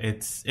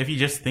it's, if you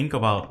just think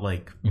about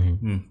like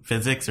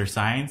physics or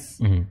science,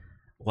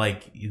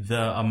 like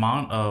the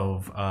amount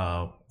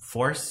of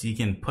force you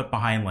can put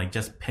behind like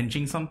just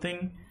pinching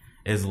something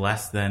is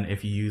less than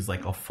if you use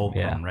like a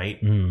fulcrum, right?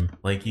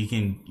 Like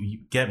you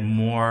get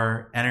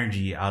more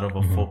energy out of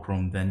a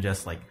fulcrum than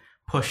just like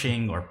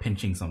pushing or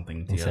pinching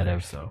something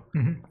together. So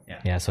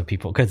so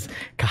people, because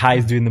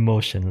Kahai's doing the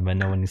motion, but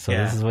no one, so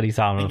this is what he's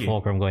talking about, the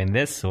fulcrum going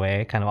this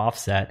way, kind of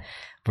offset,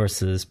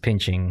 versus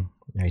pinching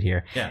right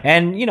here.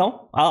 And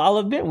I'll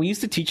admit, we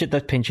used to teach it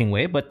the pinching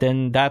way, but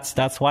then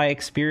that's why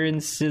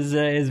experience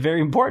is very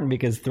important,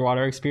 because throughout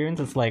our experience,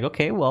 it's like,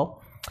 okay,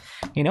 well,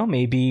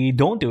 maybe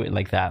don't do it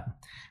like that.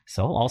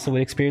 So also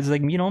with experience,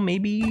 like,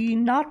 maybe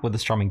not with the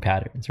strumming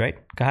patterns, right,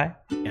 Kahai?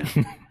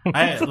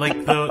 I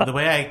like the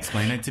way I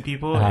explain it to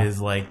people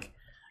is like,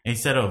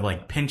 instead of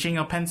like pinching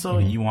a pencil,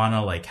 you want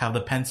to like have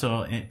the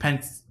pencil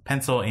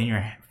in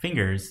your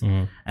fingers,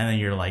 and then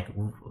you're like,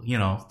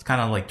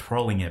 kind of like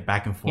twirling it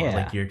back and forth,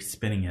 like you're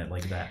spinning it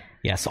like that.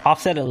 Yeah, so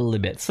offset it a little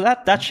bit. So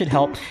that should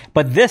help.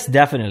 But this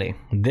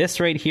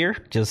right here,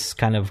 just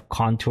kind of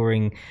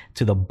contouring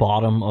to the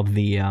bottom of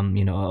the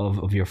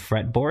of your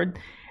fretboard,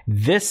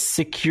 this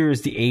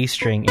secures the A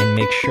string and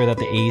makes sure that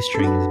the A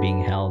string is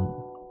being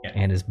held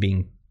and is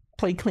being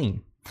played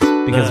clean.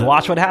 Because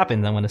watch what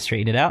happens. I'm going to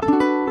straighten it out.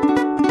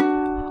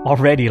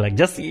 Already, like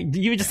just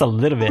a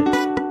little bit.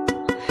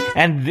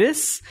 And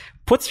this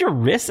puts your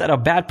wrist at a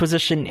bad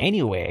position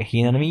anyway.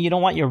 You know what I mean? You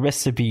don't want your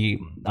wrist to be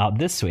out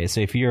this way.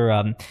 So if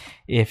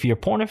your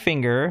pointer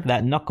finger,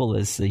 that knuckle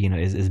is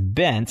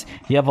bent,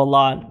 you have a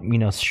lot,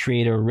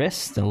 straighter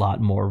wrist, a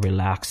lot more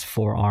relaxed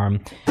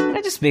forearm. And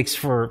it just makes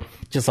for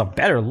just a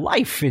better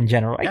life in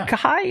general. Right?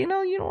 Kahai, you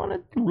don't want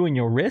to ruin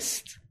your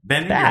wrist.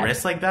 Bending your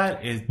wrist like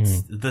that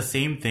is the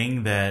same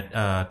thing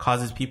that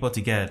causes people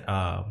to get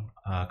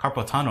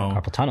carpal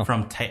tunnel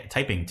from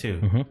typing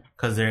too,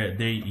 because they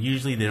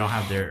don't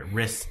have their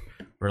wrist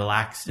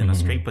relaxed in a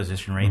straight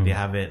position, right? They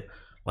have it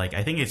like,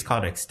 I think it's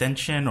called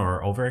extension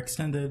or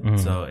overextended.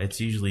 So it's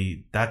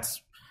usually,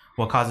 that's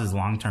what causes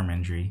long-term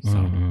injury. So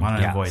you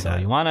want to avoid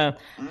that. You want to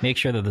make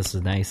sure that this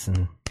is nice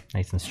and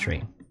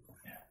straight.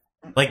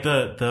 like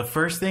the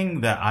first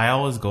thing that I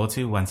always go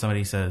to when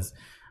somebody says,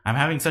 I'm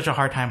having such a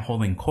hard time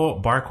holding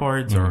bar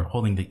chords or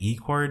holding the E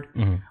chord.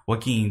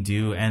 What can you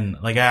do? And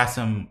like I asked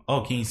them,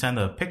 oh, can you send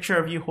a picture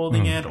of you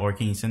holding it, or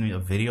can you send me a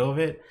video of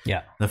it?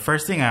 Yeah. The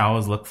first thing I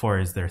always look for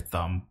is their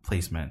thumb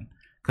placement,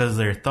 because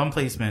their thumb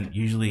placement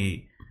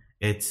usually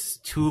it's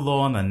too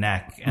low on the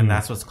neck, and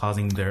that's what's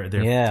causing their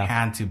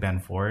hand to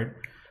bend forward.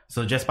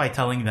 So just by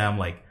telling them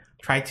like,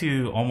 try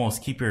to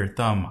almost keep your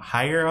thumb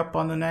higher up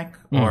on the neck,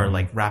 or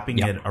like wrapping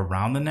it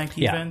around the neck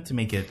even to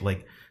make it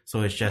like.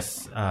 So it's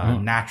just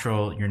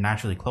natural. You're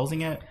naturally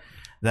closing it.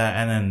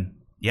 And then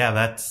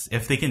that's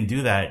if they can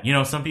do that. You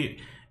know, some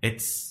people.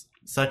 It's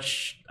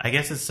such a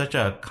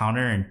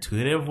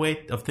counterintuitive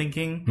way of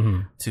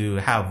thinking to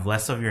have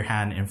less of your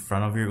hand in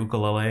front of your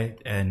ukulele,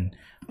 and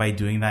by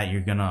doing that,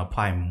 you're gonna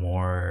apply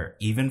more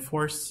even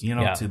force,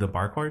 to the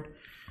bar chord.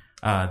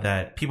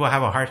 That people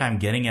have a hard time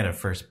getting it at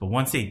first, but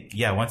once you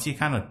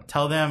kind of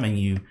tell them and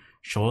you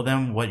show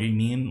them what you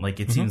mean, like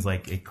it seems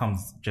like it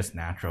comes just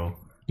natural.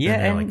 Yeah,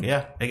 and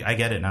I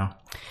get it now.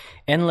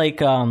 And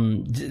like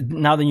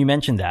now that you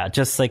mentioned that,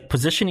 just like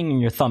positioning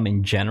your thumb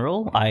in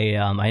general,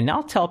 I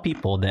now tell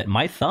people that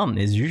my thumb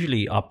is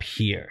usually up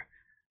here.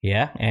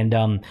 Yeah,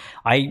 and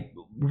I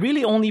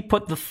really only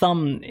put the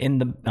thumb in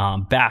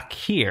the back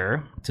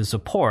here to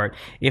support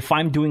if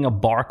I'm doing a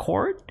bar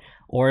chord.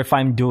 Or if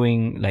I'm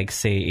doing, like,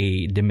 say,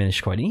 a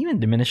diminished chord, and even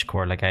diminished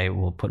chord, like I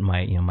will put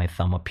my, my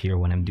thumb up here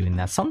when I'm doing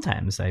that.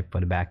 Sometimes I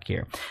put it back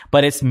here,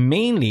 but it's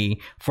mainly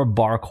for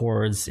bar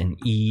chords and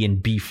E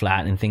and B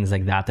flat and things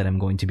like that I'm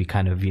going to be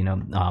kind of,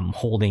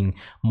 holding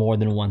more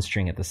than one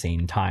string at the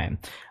same time.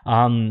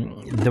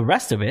 The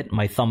rest of it,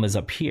 my thumb is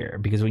up here,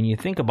 because when you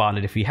think about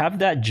it, if you have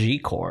that G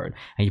chord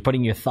and you're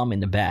putting your thumb in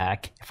the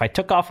back, if I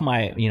took off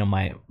my,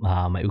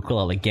 my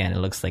ukulele again, it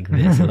looks like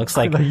this. It looks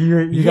like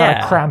you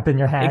got a cramp in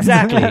your hand.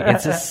 Exactly.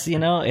 It's just,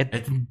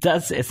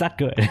 it's not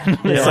good.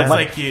 It looks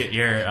like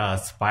you're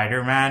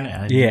Spider-Man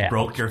and you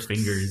broke your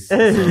fingers. So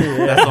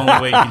that's the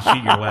only way you can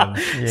shoot your web.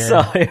 Yeah.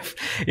 So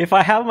if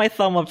I have my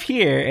thumb up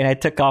here and I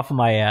took off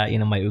my,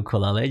 my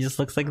ukulele, it just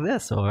looks like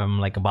this, or I'm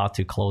like about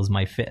to close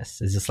my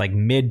fist. It's just like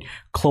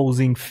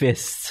mid-closing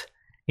fist,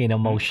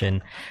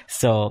 motion.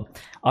 So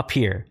up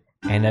here.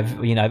 And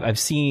I've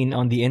seen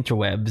on the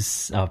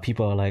interwebs,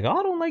 people are like, oh,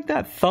 I don't like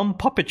that thumb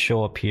puppet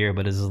show up here.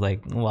 But it's just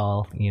like,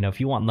 well, if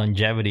you want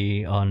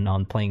longevity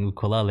on playing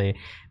ukulele,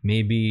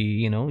 maybe,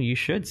 you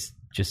should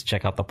just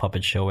check out the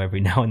puppet show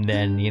every now and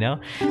then,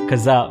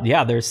 because,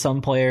 there's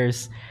some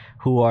players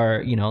who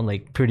are,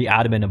 like pretty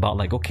adamant about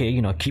like, okay,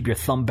 keep your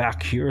thumb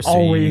back here. So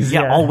always.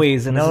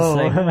 Always. And it's just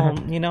like,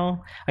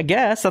 well, I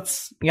guess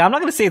that's, I'm not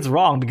going to say it's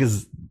wrong,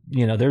 because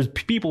there's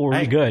people who are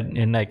really good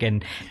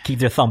and keep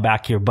their thumb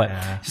back here, but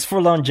just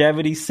for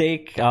longevity's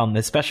sake,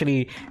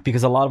 especially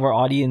because a lot of our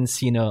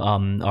audience,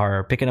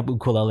 are picking up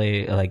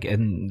ukulele like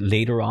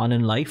later on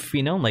in life,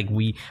 like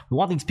we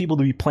want these people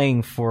to be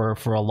playing for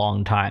a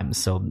long time.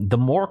 So the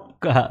more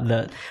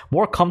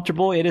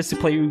comfortable it is to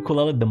play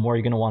ukulele, the more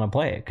you're gonna want to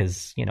play it,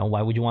 because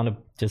why would you want to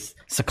just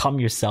succumb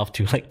yourself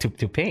to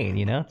to pain,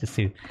 just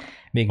to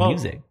make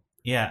music.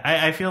 Yeah,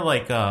 I feel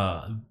like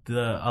a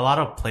lot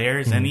of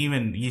players, and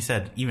even you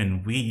said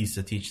even we used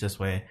to teach this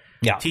way.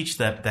 Yeah. Teach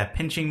that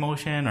pinching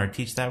motion or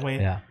teach that way.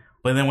 Yeah.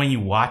 But then when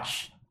you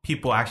watch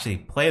people actually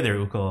play their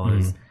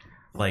ukuleles,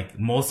 like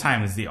most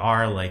times they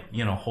are like,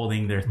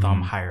 holding their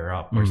thumb higher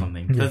up or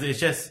something. Because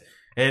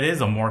it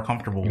is a more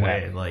comfortable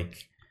way.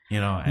 Like,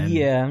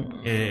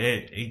 and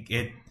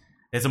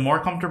it's a more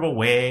comfortable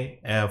way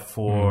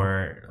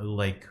for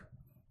like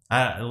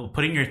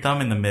putting your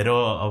thumb in the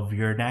middle of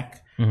your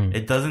neck.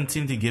 It doesn't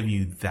seem to give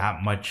you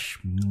that much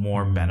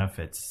more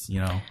benefits,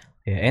 Yeah,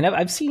 and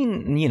I've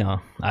seen,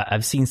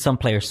 I've seen some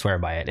players swear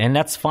by it, and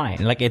that's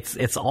fine. Like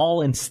it's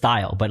all in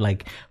style, but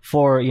like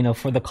for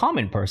the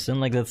common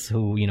person, like that's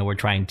who we're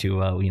trying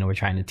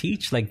to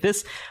teach. Like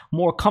this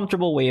more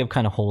comfortable way of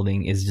kind of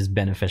holding is just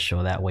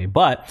beneficial that way.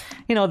 But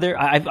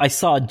I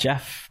saw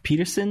Jeff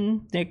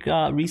Peterson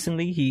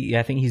recently.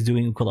 I think he's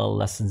doing ukulele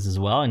lessons as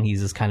well, and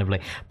he's just kind of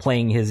like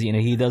playing his.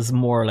 He does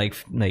more like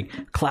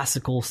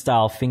classical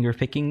style finger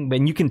picking,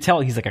 but you can tell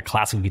he's like a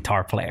classical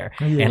guitar player,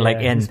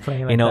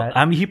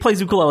 and he plays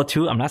ukulele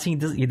too. I'm not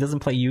saying he doesn't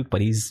play uke,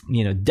 but he's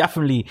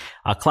definitely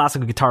a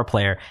classical guitar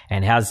player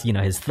and has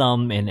his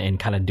thumb and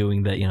kind of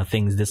doing the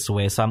things this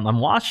way. So I'm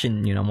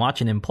watching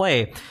him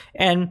play,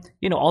 and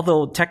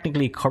although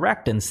technically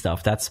correct and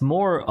stuff, that's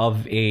more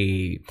of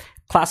a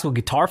classical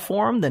guitar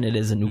form than it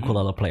is an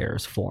ukulele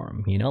player's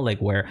form. Like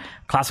where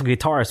classical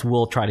guitarists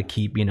will try to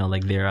keep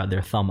like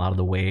their thumb out of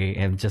the way,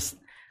 and just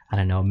I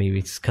don't know, maybe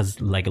it's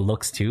because like it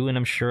looks too, and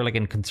I'm sure like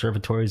in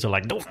conservatories are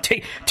like, don't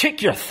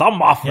take your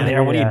thumb off of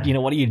there. What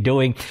are you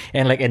doing?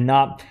 And like and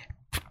not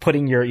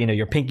putting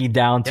your pinky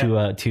down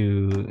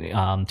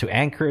to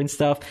anchor and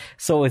stuff.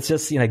 So it's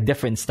just like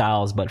different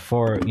styles. But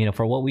for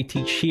what we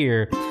teach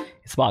here,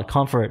 it's about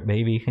comfort,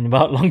 baby, and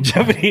about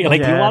longevity.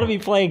 Like you want to be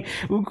playing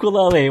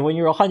ukulele when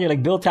you're 100,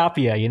 like Bill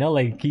Tapia.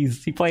 Like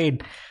he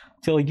played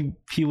till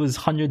he was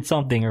 100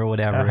 something or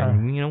whatever,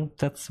 and we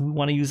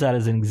want to use that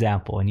as an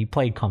example, and he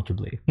played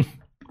comfortably.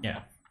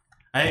 Yeah.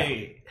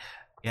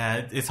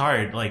 It's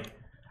hard. Like,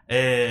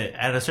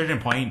 at a certain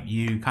point,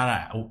 you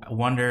kind of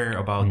wonder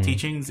about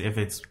teachings, if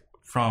it's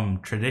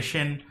from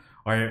tradition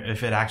or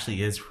if it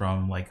actually is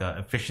from like a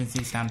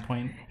efficiency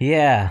standpoint.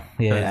 Yeah.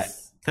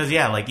 Because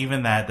like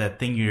even that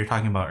thing you were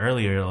talking about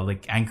earlier,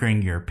 like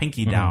anchoring your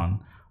pinky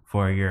down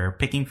for your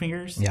picking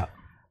fingers. Yeah.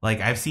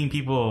 Like I've seen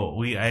people,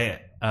 we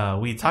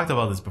talked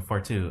about this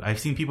before too. I've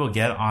seen people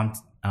get on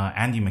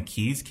Andy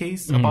McKee's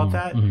case about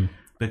that.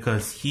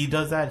 Because he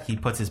does that, he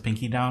puts his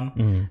pinky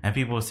down, and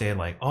people say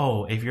like,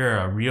 "Oh, if you're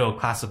a real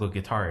classical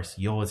guitarist,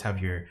 you always have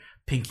your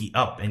pinky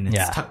up and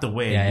it's tucked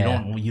away.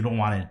 You don't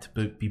want it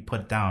to be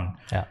put down."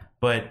 Yeah.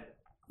 But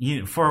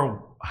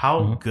for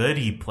how good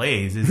he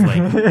plays, is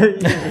like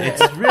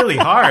it's really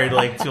hard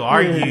like to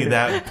argue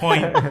that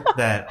point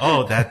that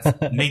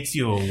that makes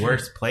you a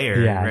worse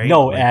player. Yeah. Right?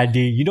 No, like,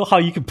 Andy, you know how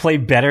you can play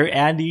better,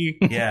 Andy?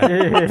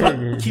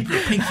 Yeah. Keep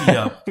your pinky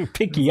up.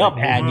 Pinky up,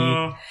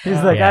 Andy.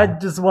 He's like, I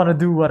just want to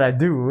do what I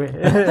do.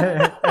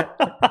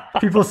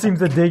 People seem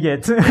to dig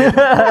it.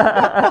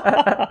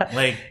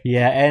 Like,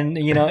 yeah, and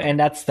and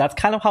that's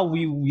kind of how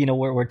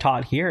we're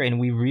taught here,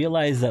 and we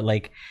realize that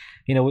like,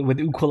 with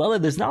ukulele,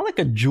 there's not like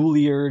a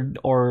Juilliard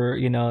or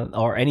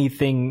or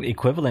anything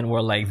equivalent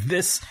where like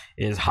this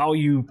is how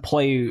you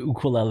play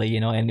ukulele,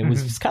 and it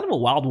was just kind of a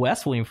wild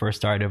west when we first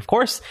started. Of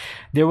course,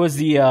 there was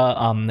the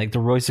like the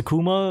Roy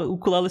Sakuma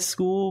ukulele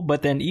school,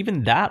 but then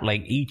even that,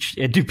 like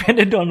it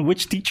depended on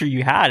which teacher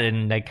you had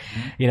and like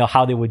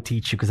how they would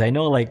teach you. Because I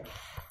know like,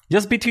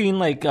 just between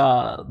like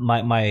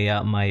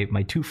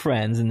my two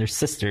friends and their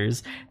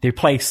sisters, they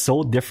play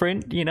so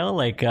different,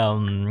 like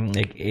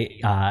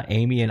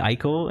Amy and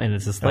Aiko, and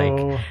it's just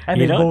like and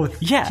they both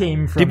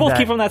came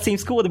from that same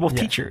school. They're both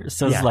teachers,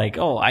 so it's like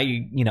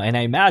and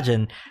I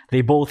imagine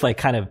they both like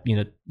kind of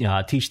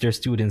teach their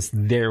students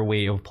their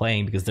way of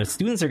playing, because their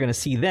students are going to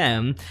see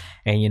them,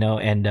 and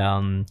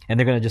and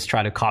they're going to just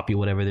try to copy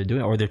whatever they're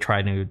doing, or they're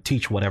trying to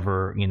teach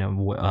whatever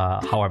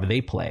however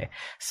they play.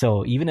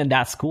 So even in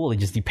that school, it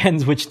just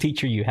depends which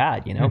teacher you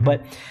had,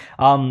 but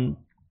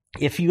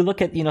if you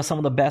look at some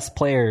of the best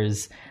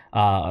players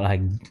like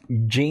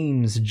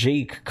James,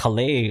 Jake,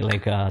 Calais,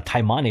 like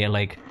Taimane,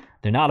 like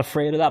they're not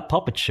afraid of that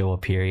puppet show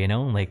up here,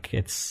 like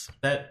it's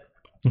that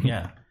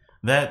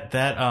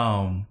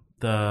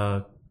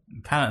the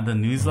kind of the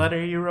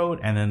newsletter you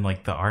wrote, and then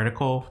like the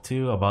article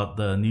too about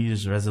the New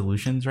Year's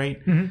resolutions, right?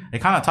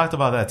 It kind of talked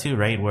about that too,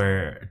 right?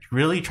 Where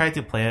really tried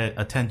to pay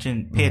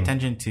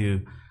attention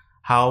to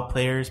how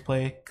players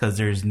play, because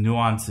there's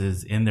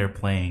nuances in their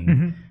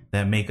playing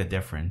that make a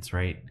difference,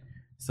 right?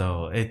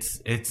 So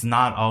it's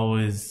not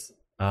always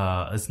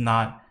it's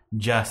not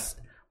just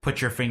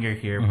put your finger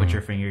here, put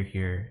your finger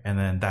here, and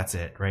then that's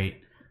it, right?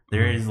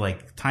 There is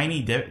like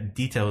tiny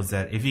details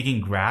that if you can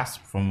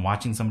grasp from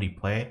watching somebody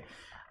play,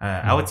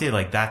 I would say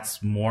like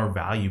that's more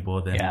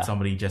valuable than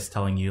somebody just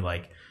telling you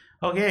like,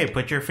 okay,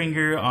 put your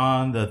finger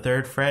on the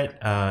 3rd fret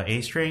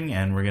A string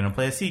and we're going to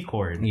play a C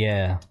chord.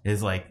 Yeah.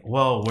 It's like,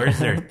 well, where's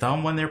their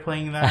thumb when they're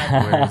playing that?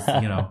 Where's,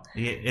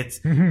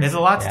 it's a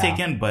lot to take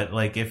in, but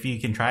like if you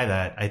can try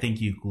that, I think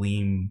you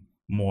glean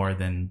more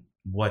than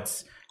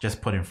what's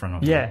just put in front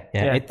of you.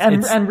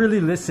 And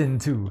really listen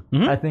too.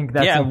 I think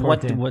that's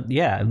important.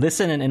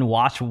 Listen and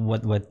watch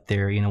what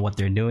they're what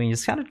they're doing.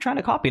 Just kind of trying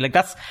to copy. Like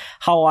that's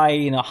how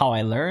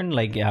I learned.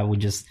 Like I would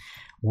just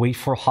wait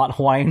for Hot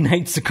Hawaiian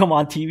Nights to come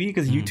on TV,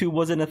 because YouTube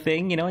wasn't a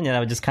thing, and then I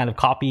would just kind of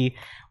copy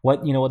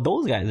what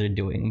those guys are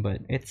doing. But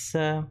it's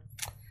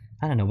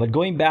I don't know. But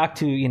going back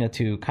to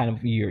to kind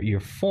of your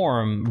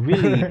form,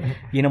 really,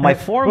 my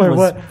form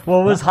was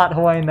what was Hot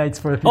Hawaiian Nights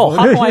for people? Oh,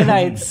 Hot Hawaiian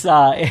Nights.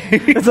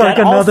 It's like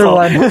another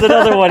one. It's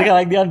another one, kind of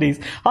like the undies.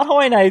 Hot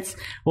Hawaiian Nights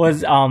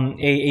was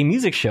a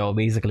music show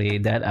basically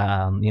that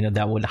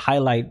that would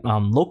highlight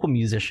local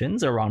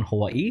musicians around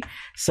Hawaii.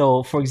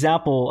 So, for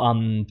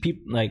example,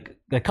 people like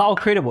the Ka'au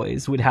Crater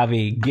Boys would have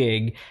a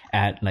gig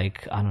at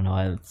like, I don't know,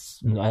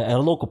 at a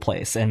local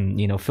place, and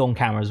film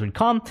cameras would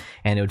come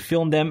and they would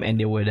film them, and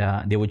they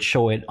would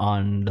show it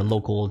on the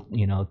local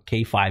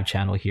K5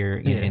 channel here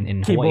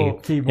in Hawaii.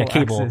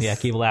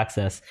 Cable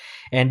access.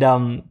 And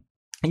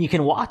you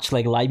can watch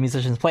like live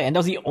musicians play, and that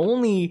was the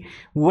only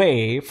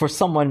way for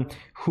someone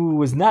who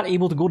was not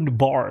able to go to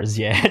bars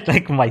yet,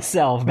 like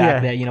myself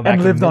back then, back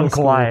and lived on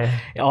Kauai.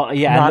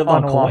 I lived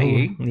on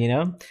Kauai,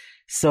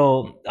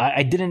 So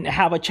I didn't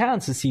have a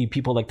chance to see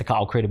people like the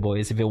Ka'au Crater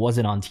Boys if it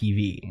wasn't on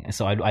TV.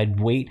 So I'd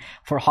wait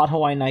for Hot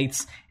Hawaiian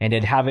Nights, and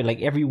they'd have it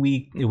like every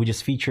week. It would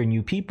just feature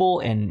new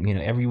people, and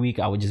every week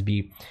I would just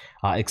be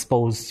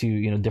exposed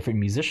to different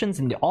musicians,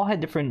 and they all had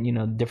different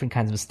different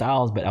kinds of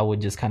styles, but I would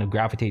just kind of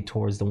gravitate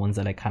towards the ones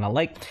that I kind of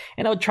liked,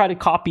 and I would try to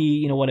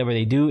copy whatever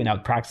they do, and I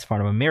would practice in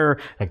front of a mirror,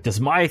 like, does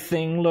my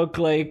thing look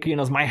like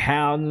does my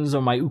hands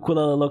or my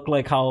ukulele look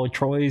like how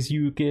Troy's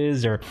uke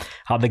is, or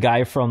how the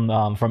guy from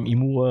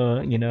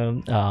Imua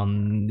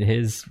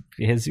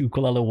his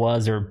ukulele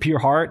was, or Pure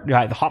Heart,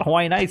 the Hot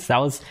Hawaiian Nights. That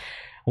was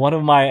one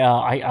of my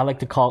I like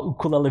to call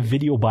ukulele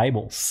video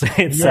Bibles.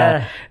 It's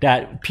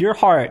that Pure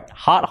Heart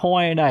Hot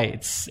Hawaiian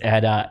Nights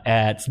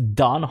at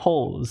Don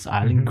Ho's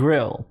Island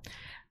Grill.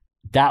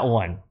 that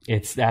one,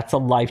 that's a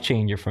life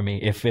changer for me.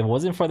 If it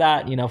wasn't for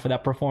that, for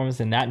that performance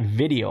and that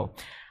video,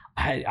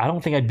 I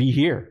don't think I'd be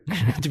here,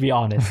 to be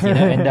honest.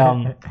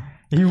 And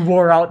you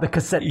wore out the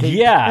cassette tape.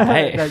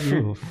 Yeah,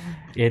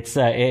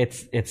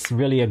 it's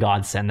really a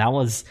godsend. That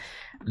was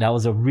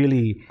a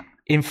really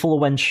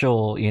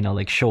influential,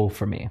 show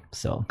for me.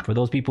 So for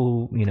those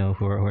people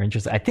who are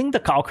interested, I think the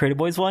Kyle Creative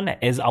Boys one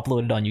is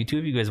uploaded on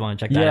YouTube. You guys want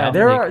to check that out?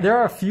 Yeah, there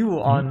are a few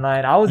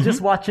online. I was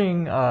just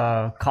watching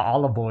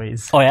Kaala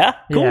Boys. Oh yeah,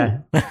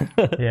 cool.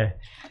 Yeah.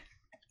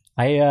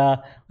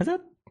 Was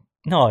that?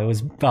 No, it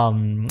was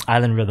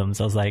Island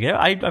Rhythms. I was like,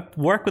 I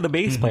work with a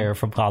bass player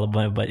from Kaala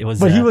Boys, but it was.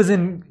 But he was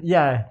in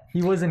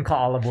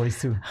Kaala Boys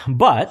too.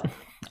 But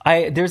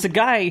there's a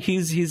guy.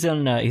 He's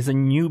a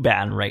new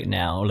band right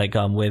now, like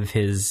with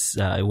his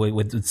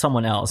with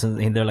someone else,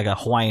 and they're like a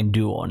Hawaiian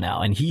duo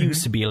now. And he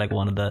used to be like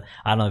one of the,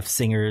 I don't know if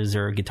singers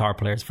or guitar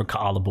players for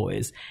Kaala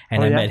Boys.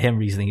 And I met him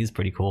recently. He's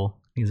pretty cool.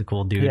 He's a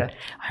cool dude. Yeah.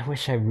 I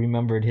wish I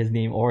remembered his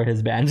name or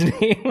his band's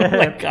name.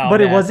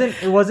 But it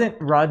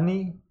wasn't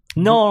Rodney.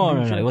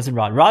 No, it wasn't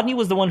Rodney. Rodney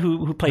was the one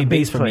who played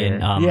bass for me in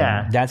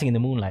Dancing in the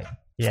Moonlight.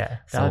 Yeah,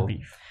 that would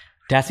be.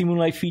 Dancing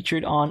Moonlight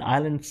featured on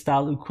Island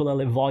Style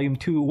Ukulele Volume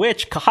 2,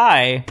 which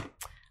Kahai,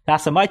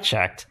 last time I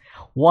checked,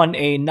 won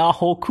a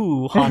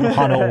Nahoku Hano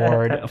Hano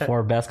Award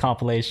for Best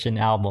Compilation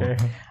Album.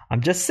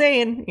 I'm just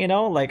saying,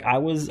 I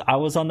was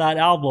on that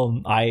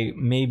album. I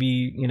am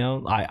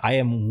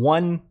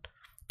 1/12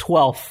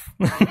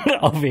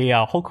 of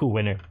a Hoku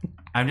winner.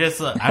 I'm just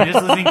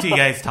listening to you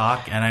guys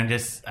talk, and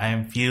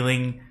I'm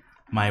feeling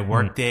my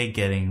workday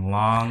getting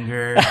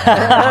longer. Because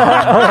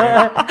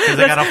I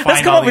gotta find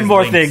let's come up with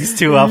more things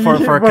to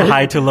for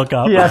Kahai to look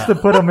up. He has to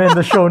put them in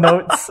the show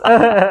notes.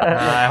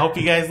 I hope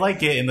you guys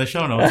like it in the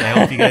show notes. I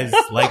hope you guys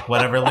like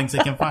whatever links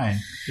I can find.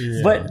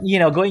 Yeah. But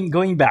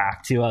going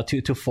back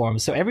to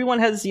forms. So everyone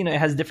has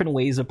has different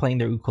ways of playing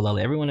their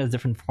ukulele. Everyone has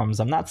different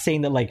forms. I'm not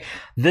saying that like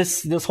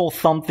this whole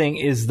thumb thing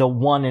is the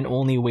one and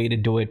only way to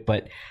do it,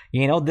 but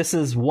this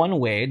is one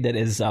way that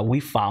is we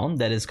found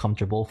that is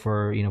comfortable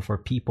for for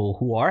people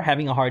who are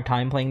having a hard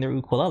time playing their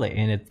ukulele,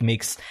 and it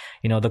makes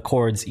the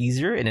chords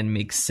easier, and it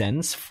makes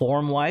sense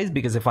form wise,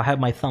 because if I have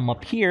my thumb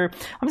up here,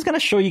 I'm just going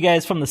to show you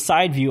guys from the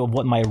side view of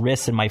what my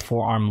wrist and my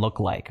forearm look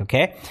like.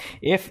 Okay,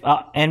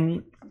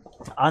 and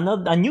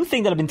a new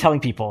thing that I've been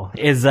telling people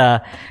is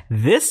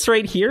this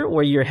right here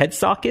where your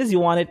headstock is, you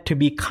want it to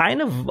be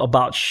kind of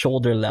about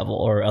shoulder level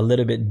or a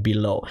little bit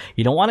below.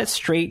 You don't want it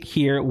straight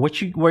here,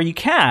 where you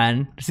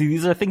can. See,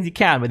 these are things you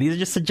can, but these are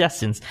just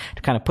suggestions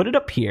to kind of put it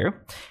up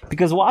here,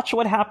 because watch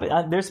what happens.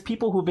 There's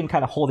people who've been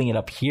kind of holding it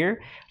up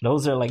here.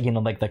 Those are like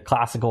like the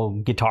classical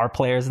guitar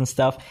players and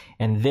stuff,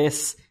 and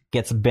this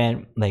gets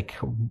bent like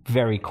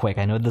very quick.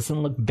 I know it doesn't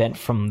look bent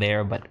from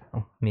there, but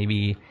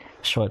maybe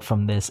show it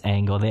from this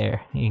angle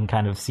there. You can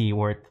kind of see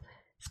where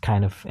it's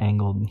kind of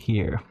angled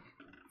here.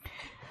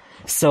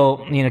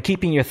 So,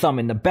 keeping your thumb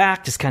in the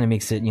back just kind of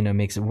makes it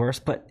worse,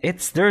 but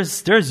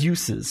there's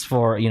uses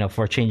for,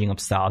 for changing up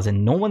styles,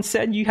 and no one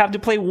said you have to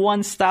play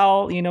one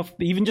style,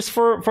 even just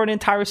for an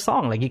entire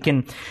song. Like you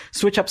can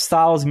switch up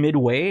styles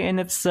midway,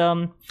 and it's,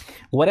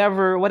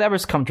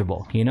 whatever's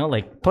comfortable,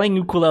 like playing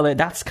ukulele.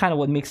 That's kind of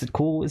what makes it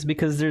cool, is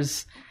because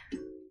there's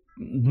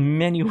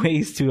many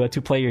ways to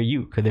play your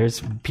uke.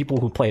 There's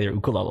people who play their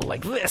ukulele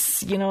like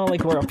this,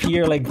 like we're up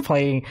here, like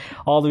playing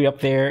all the way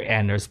up there,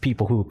 and there's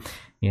people who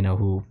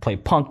play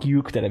punk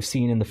uke that I've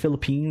seen in the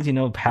Philippines,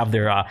 have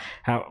their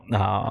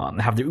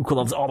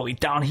ukuleles all the way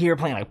down here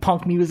playing like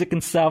punk music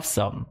and stuff.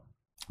 So,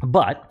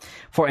 but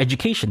for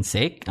education's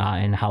sake,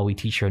 and how we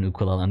teach you an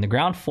ukulele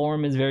underground,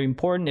 form is very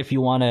important. If you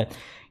want to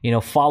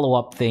follow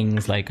up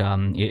things like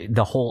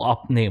the whole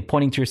up,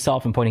 pointing to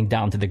yourself and pointing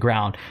down to the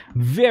ground.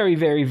 Very,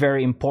 very,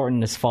 very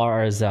important as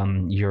far as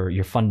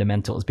your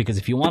fundamentals. Because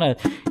if you want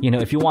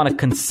a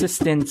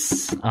consistent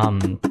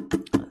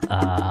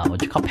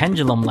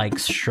pendulum-like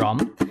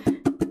strum,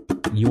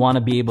 you want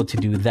to be able to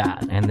do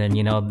that. And then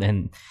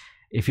then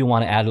if you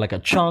want to add like a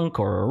chunk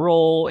or a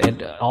roll,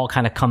 it all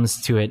kind of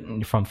comes to it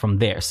from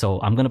there. So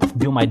I'm gonna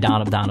do my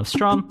down of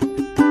strum.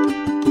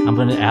 I'm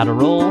gonna add a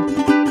roll.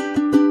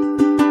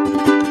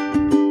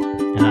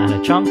 And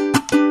a chunk.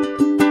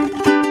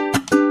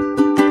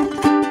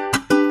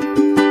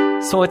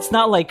 So it's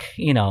not like,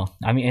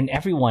 and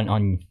everyone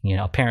on,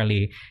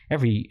 apparently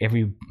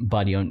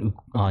everybody on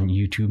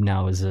YouTube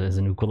now is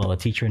an ukulele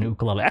teacher and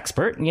ukulele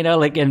expert, and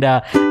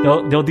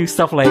they'll do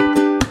stuff like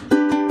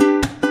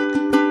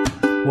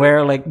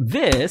where like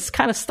this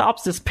kind of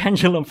stops this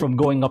pendulum from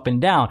going up and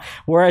down,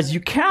 whereas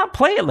you can't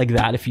play it like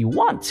that if you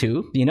want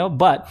to,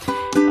 but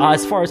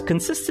as far as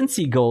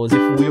consistency goes,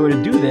 if we were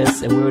to do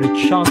this and we were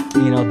to chunk,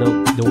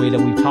 the way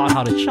that we taught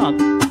how to chunk,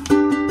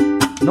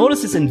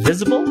 notice it's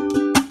invisible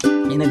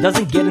and it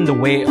doesn't get in the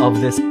way of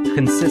this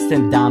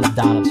consistent down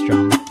of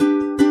strum.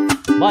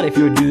 But if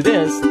you were to do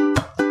this,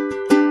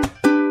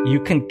 you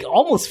can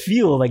almost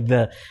feel like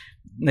the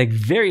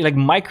very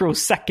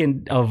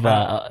microsecond of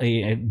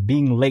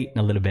being late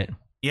a little bit.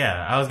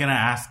 Yeah, I was gonna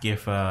ask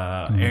if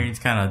Aaron's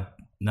kind of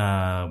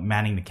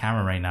manning the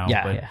camera right now.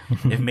 Yeah, but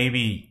yeah. if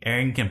maybe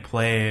Aaron can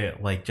play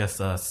like just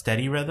a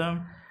steady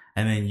rhythm,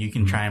 and then you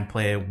can try and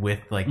play it with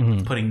like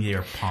putting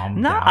your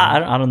palm down.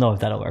 I don't know if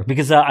that'll work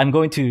because I'm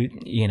going to,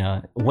 you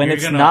know, when You're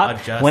it's gonna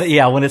not adjust.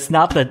 when it's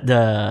not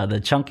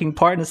the chunking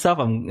part and stuff,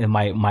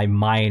 my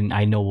mind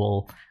I know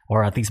will,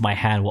 or at least my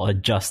hand will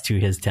adjust to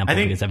his tempo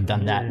because I've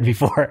done that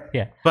before.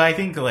 Yeah. But I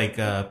think like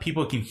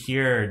people can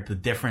hear the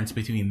difference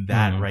between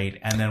that, right?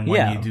 And then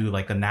when you do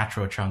like a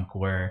natural chunk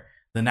where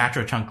the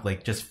natural chunk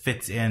like just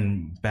fits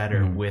in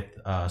better with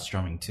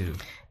strumming too.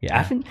 Yeah,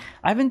 I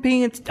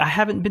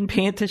haven't been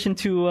paying attention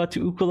to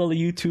ukulele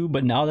YouTube,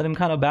 but now that I'm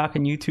kind of back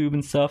on YouTube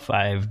and stuff,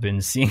 I've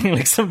been seeing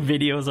like some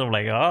videos of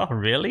like, oh,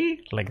 really,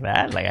 like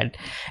that, like, and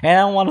I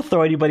don't want to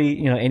throw anybody,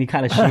 you know, any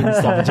kind of shade and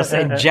stuff. But just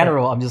in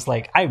general, I'm just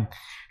like, I'm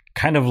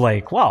kind of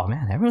like, wow,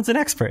 man, everyone's an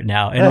expert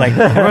now, and like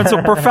everyone's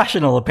a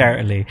professional.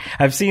 Apparently,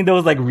 I've seen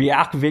those like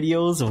react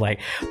videos of like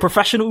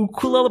professional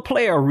ukulele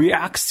player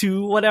reacts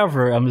to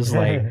whatever. I'm just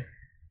like.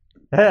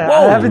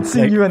 I haven't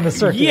seen you in the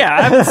circuit. Yeah,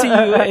 I haven't seen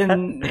you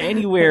in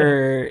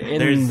anywhere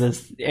in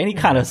any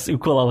kind of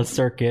ukulele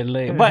circuit.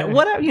 Like, but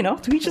whatever, you know,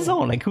 to each his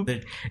own. Like,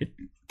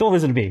 don't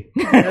listen to me.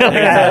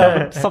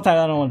 Sometimes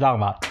I don't want to talk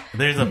about.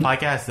 There's a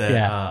podcast that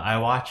I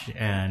watch,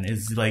 and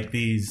it's like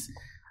these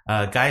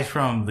guys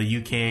from the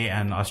UK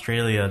and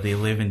Australia. They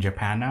live in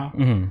Japan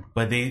now,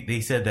 but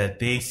they said that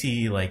they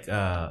see like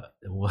the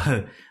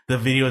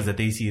videos that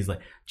they see is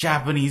like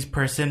Japanese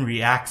person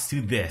reacts to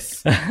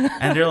this,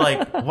 and they're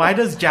like, why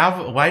does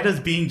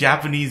being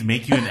Japanese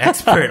make you an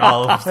expert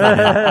all of a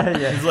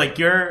sudden? It's like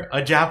you're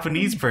a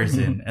Japanese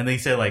person, and they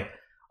say like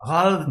a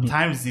lot of the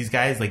times these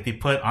guys like they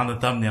put on the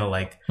thumbnail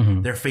like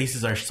their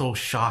faces are so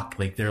shocked,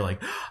 like they're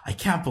like, I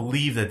can't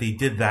believe that they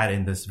did that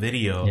in this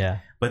video. Yeah.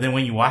 But then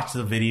when you watch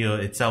the video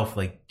itself,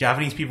 like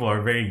Japanese people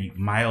are very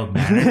mild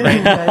mannered,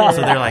 right?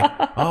 So they're like,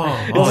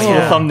 This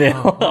yeah,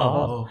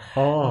 thumbnail.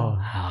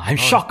 I'm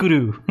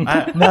Shokuru.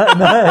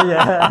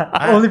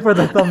 Only for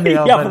the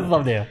thumbnail. Yeah, for the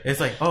thumbnail. It's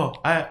like,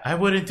 I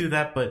wouldn't do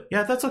that, but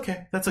yeah, that's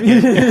okay. That's okay.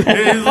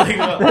 It's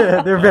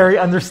like, they're very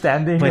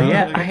understanding. But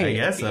yeah, I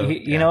guess so.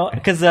 You know,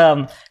 because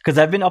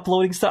I've been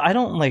uploading stuff. I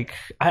don't like.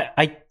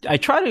 I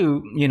try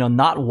to, you know,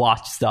 not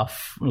watch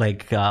stuff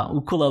like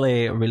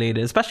ukulele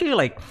related, especially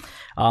like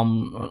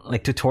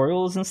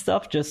tutorials and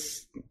stuff,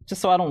 just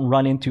so I don't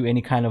run into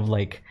any kind of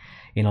like,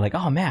 you know, like,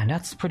 oh man,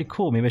 that's pretty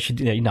cool, maybe I should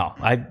do that. You know,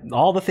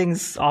 all the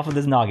things off of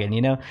this noggin,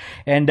 you know.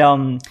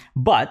 And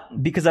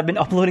but because I've been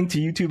uploading to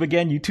YouTube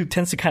again, YouTube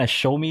tends to kind of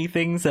show me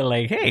things that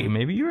like, hey,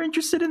 maybe you're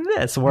interested in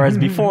this, whereas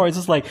before it's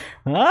just like,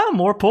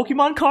 more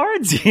Pokemon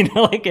cards. You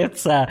know, like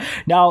it's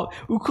now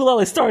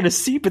ukulele is starting to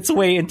seep its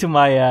way into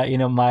my you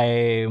know,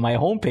 my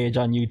homepage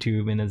on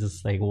YouTube, and it's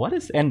just like, what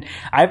is, and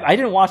I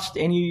didn't watch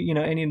any of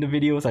the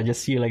videos. I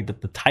just see like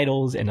the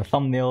titles and the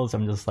thumbnails.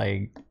 I'm just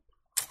like,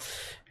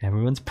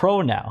 everyone's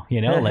pro now,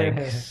 you know,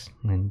 like,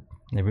 and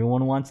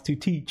everyone wants to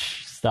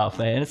teach stuff,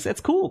 and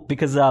it's cool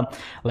because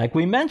like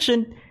we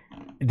mentioned,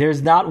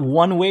 there's not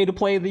one way to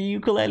play the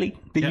ukulele.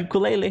 What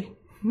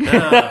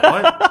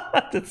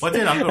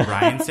did Uncle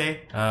Brian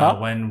say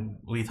when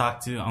we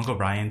talked to Uncle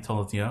Brian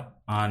Tolotio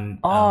on?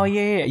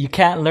 Yeah. You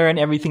can't learn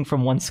everything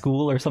from one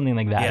school or something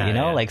like that. You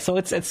know, like, so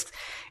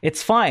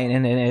it's fine,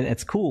 and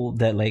it's cool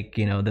that, like,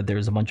 you know, that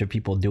there's a bunch of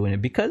people doing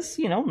it, because,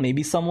 you know,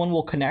 maybe someone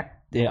will connect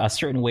a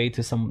certain way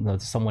to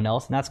someone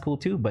else, and that's cool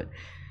too. But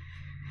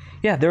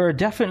yeah, there are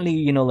definitely,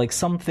 you know, like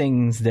some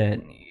things that,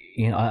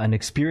 you know, an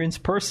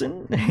experienced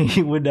person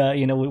would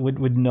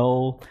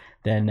know.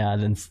 Then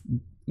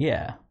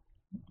yeah,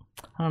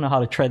 I don't know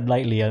how to tread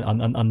lightly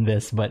on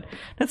this, but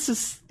let's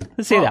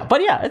say that.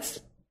 But yeah,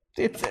 it's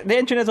the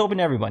internet's open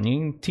to everyone. You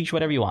can teach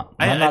whatever you want.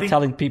 I'm not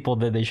telling people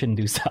that they shouldn't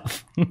do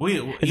stuff.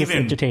 It's just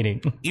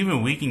entertaining.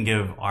 Even we can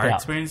give our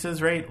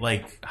experiences, right?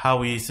 Like how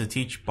we used to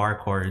teach bar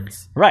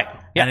chords, right?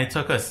 Yeah. And it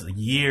took us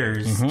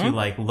years to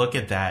like look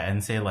at that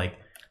and say like,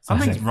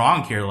 something's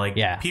wrong here.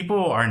 Like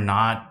people are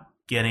not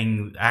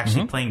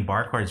actually playing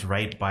bar chords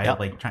right by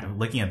like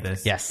looking at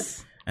this.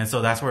 Yes. And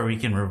so that's where we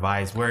can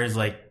revise. Whereas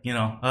like, you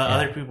know,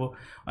 other people,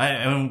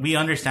 and we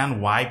understand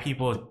why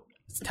people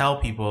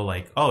tell people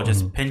like, oh,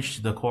 just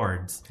pinch the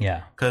chords.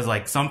 Yeah. Cause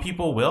like some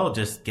people will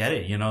just get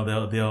it, you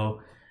know,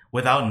 they'll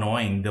without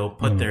knowing, they'll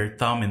put their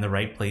thumb in the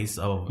right place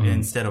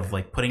instead of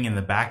like putting it in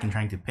the back and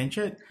trying to pinch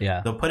it.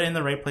 Yeah. They'll put it in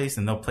the right place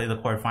and they'll play the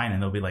chord fine,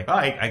 and they'll be like, oh,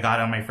 I got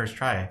it on my first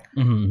try.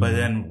 But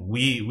then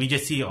we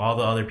just see all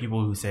the other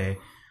people who say,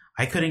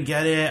 I couldn't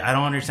get it. I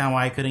don't understand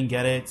why I couldn't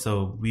get it.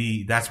 So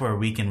that's where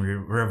we can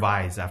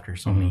revise after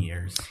so many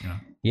years, you know?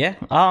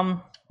 Yeah.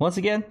 Once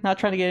again, not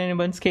trying to get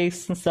anybody's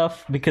case and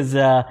stuff, because,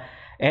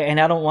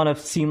 and I don't want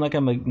to seem like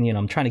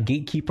I'm trying to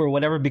gatekeeper or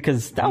whatever,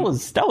 because that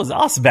was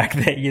us back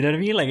then. You know what I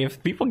mean? Like,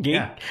 if people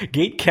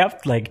gate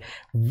kept, like,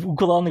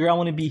 Ukulele Underground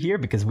wouldn't be here,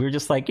 because we were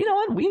just like, you know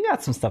what, we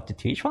got some stuff to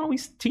teach. Why don't we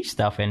teach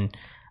stuff? And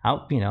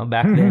out, you know,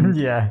 back then,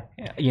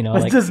 you know,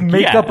 let's just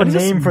make up a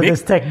name for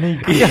this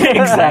technique.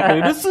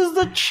 Exactly. This is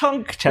the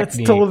chunk technique.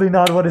 That's totally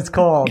not what it's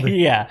called.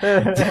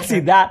 Yeah. See,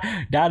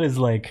 that is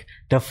like,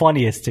 the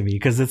funniest to me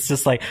because it's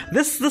just like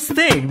this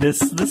thing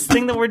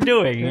that we're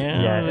doing.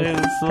 Yeah,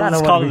 it's kind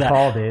of what we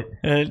called it.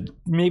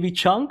 Maybe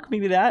chunk,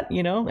 maybe that,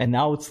 and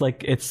now it's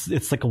like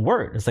it's like a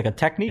word. It's like a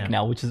technique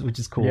now, which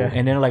is cool. Yeah.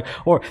 And then like,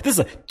 or this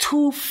is a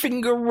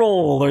 2-finger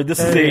roll, or this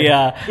is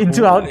a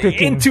into out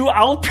picking.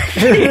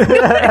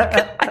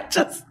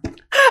 Just.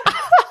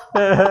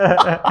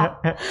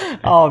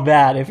 Oh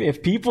man,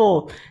 if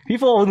people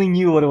only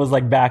knew what it was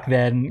like back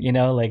then,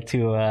 like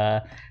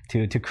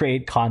to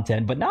create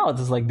content, but now it's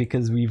just like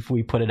because we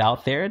put it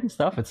out there and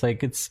stuff, it's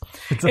like it's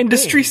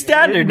industry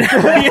standard. It's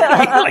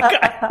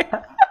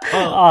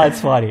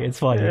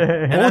funny.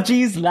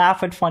 OGs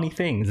laugh at funny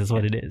things is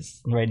what it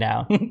is right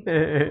now.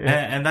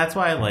 and that's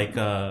why like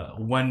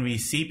when we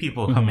see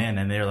people come in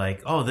and they're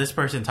like, oh, this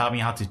person taught me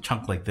how to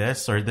chunk like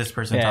this, or this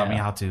person taught me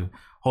how to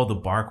hold the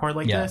bar chord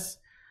like this.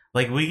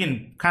 Like we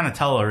can kind of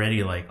tell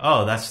already, like,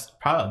 oh,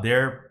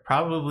 they're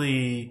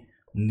probably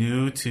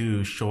new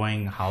to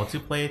showing how to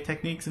play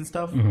techniques and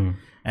stuff.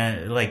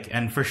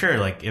 And for sure,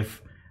 like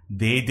if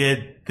they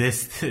did they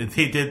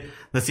did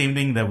the same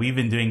thing that we've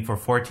been doing for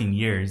 14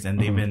 years and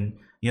they've been,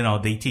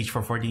 they teach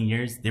for 14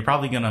 years, they're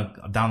probably gonna,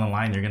 down the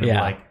line, they're gonna be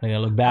like, they're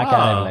gonna look back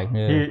at it like,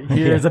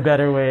 here's a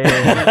better way.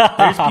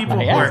 There's people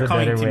who are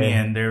coming to me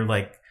and they're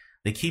like,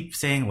 they keep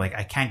saying like,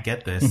 I can't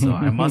get this, so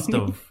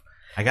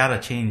I gotta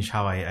change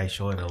how I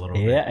show it a little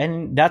bit. Yeah,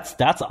 and that's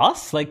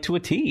us, like to a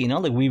T.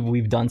 Like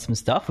we've done some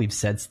stuff, we've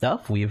said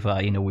stuff, we've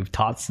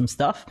taught some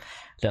stuff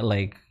that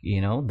like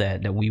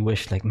that we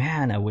wish, like,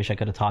 man, I wish I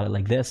could have taught it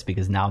like this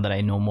because now that I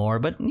know more.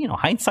 But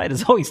hindsight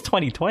is always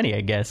 20/20,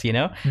 I guess.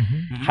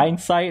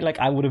 Hindsight, like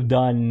I would have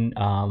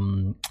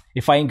done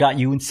if I ain't got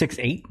you in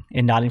 6/8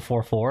 and not in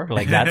 4/4.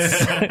 Like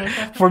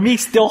that's for me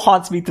still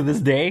haunts me to this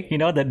day.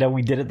 That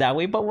we did it that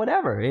way. But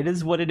whatever, it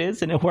is what it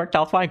is, and it worked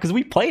out fine because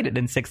we played it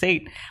in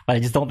 6/8. But I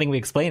just don't think we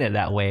explained it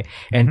that way.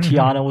 And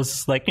Tiana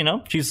was like,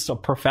 she's a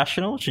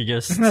professional. She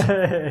just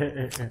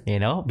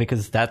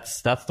because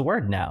that's the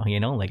word now.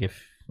 Like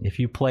if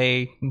you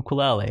play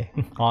ukulele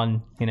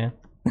on,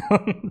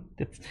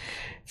 it's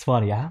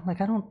funny. I'm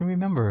like, I don't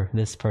remember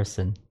this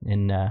person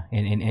in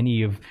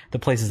any of the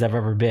places I've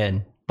ever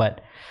been,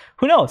 but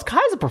who knows?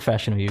 Kai's a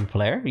professional uke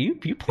player. You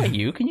play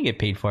uke and you get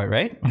paid for it,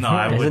 right? No,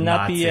 I would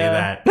not say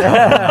that.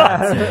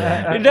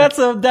 That's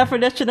a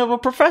definition of a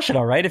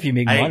professional, right? If you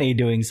make money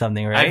doing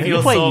something, right?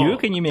 You play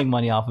uke and you make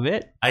money off of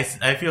it. I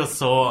feel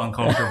so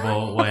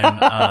uncomfortable when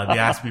they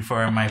ask me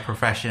for my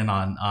profession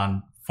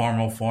on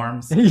formal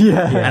forms.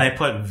 And I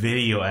put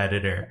video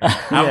editor.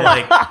 I'm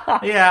like,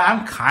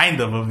 I'm kind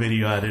of a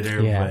video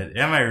editor, but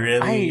am I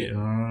really?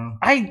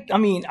 I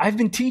mean, I've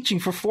been teaching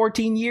for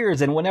 14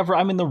 years, and whenever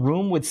I'm in the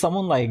room with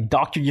someone like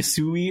Dr.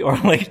 Yasui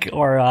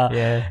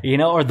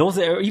or those,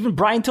 or even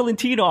Brian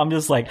Tolentino, I'm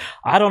just like,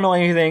 I don't know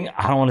anything.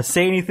 I don't want to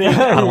say anything.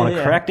 I don't want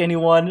to correct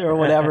anyone or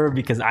whatever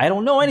because I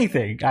don't know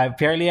anything.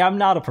 Apparently, I'm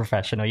not a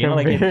professional.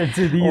 Compared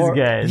to these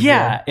guys.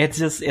 Yeah,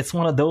 it's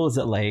one of those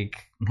that like,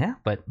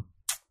 but.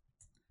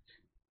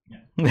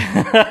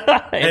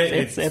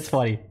 It's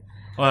funny.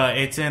 Well,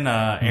 it's in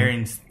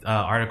Aaron's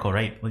article,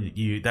 right?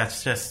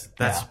 That's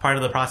part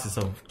of the process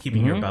of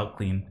keeping your belt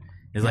clean.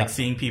 Is like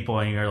seeing people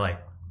and you're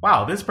like,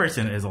 wow, this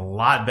person is a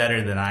lot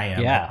better than I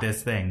am at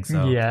this thing. So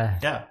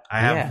I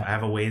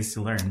have a ways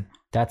to learn.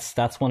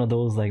 That's one of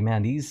those, like,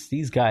 man,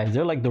 these guys,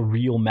 they're like the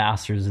real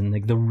masters and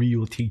like the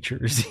real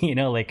teachers,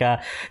 like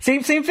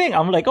same thing.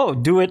 I'm like, oh,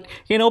 do it,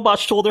 about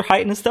shoulder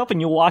height and stuff, and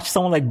you watch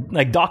someone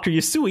like Dr.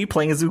 Yasui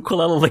playing his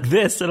ukulele like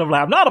this, and I'm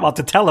like, I'm not about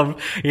to tell him,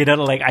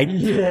 like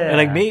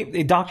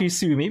maybe Dr.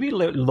 Yasui, maybe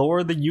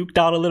lower the uke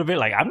down a little bit.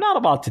 Like, I'm not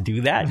about to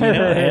do that,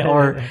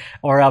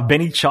 or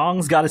Benny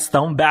Chong's got his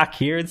thumb back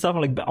here and stuff.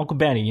 I'm like, Uncle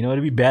Benny,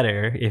 it'd be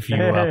better if you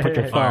put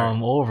your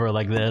thumb over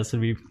like this.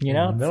 It'd be,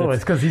 No,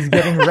 it's because he's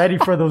getting ready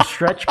for those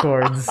stretch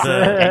chords.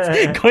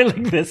 Going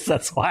like this,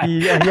 that's why.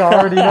 He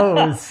already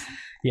knows.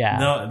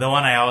 Yeah. The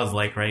one I always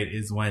like, right,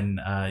 is when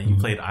you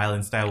played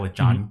Island Style with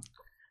John.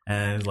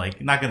 And it's like,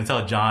 you're not going to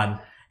tell John,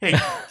 hey,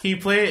 can you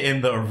play it in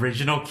the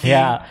original key?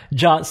 Yeah.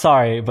 John,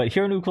 sorry, but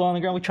here in Ukulele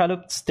Underground, we try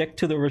to stick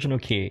to the original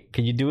key.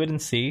 Can you do it in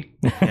C?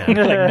 Yeah. Like,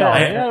 no,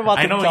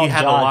 I know you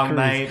had a long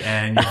night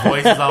and your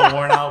voice is all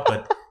worn out,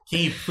 but can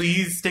you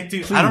please stick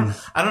to? Please.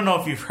 I don't know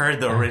if you've heard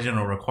the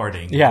original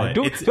recording. Yeah.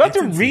 Do I have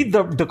to read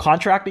the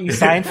contract that you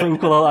signed for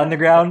Ukulele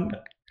Underground,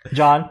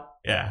 John?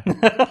 Yeah.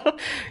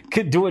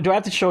 Do I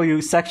have to show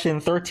you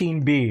section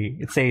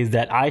 13B? It says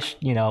that I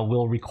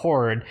will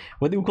record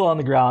with Ukulele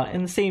Underground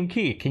in the same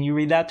key. Can you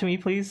read that to me,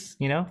 please?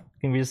 Can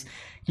we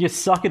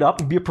just suck it up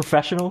and be a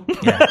professional?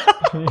 Yeah.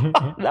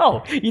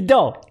 No, you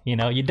don't.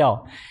 You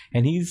don't.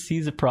 And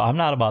he's a pro. I'm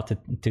not about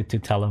to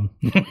tell him.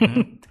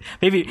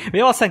 Maybe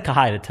I'll send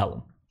Kahai to tell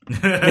him.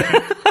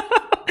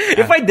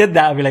 If I did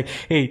that, I'd be like,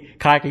 hey,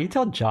 Kai, can you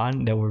tell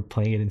John that we're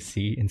playing it in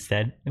C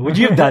instead? Would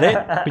you have done it?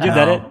 Would you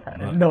have done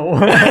it? No.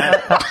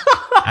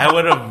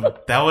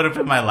 That would have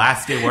been my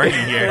last day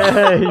working here.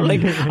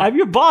 Like, I'm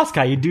your boss,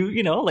 guy. You do,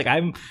 like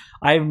I'm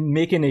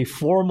making a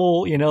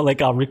formal,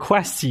 like a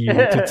request to you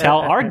to tell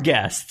our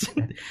guest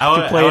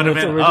to play in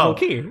its original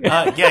key.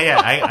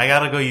 Yeah. I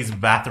gotta go use the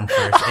bathroom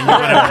first, and you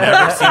would have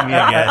never seen me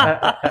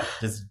again.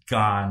 Just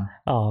gone.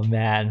 Oh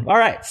man! All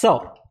right.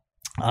 So,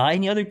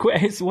 any other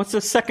questions? What's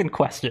the second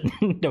question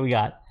that we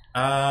got?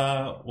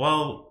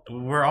 Well,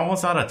 we're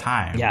almost out of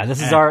time. Yeah,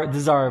 this is our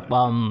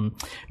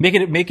make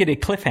it a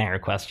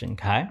cliffhanger question,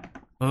 Kai.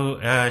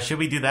 Oh, should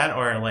we do that,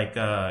 or like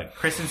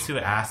Kristen Sue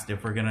asked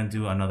if we're gonna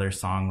do another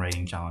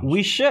songwriting challenge?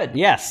 We should.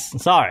 Yes.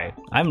 Sorry,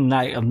 I'm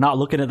not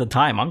looking at the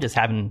time. I'm just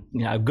having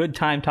a good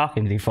time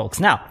talking to you folks.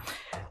 Now,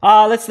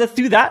 let's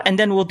do that, and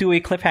then we'll do a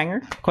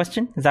cliffhanger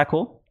question. Is that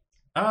cool?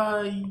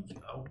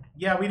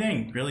 Yeah, we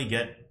didn't really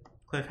get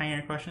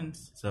cliffhanger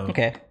questions, so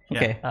okay.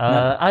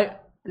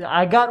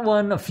 I got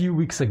one a few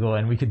weeks ago,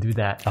 and we could do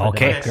that.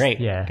 Okay, great.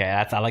 Yeah. Okay,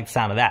 I like the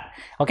sound of that.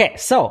 Okay,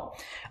 so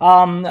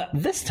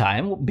this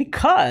time,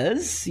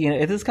 because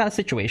it is kind of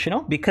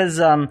situational,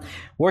 because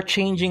we're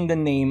changing the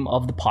name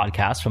of the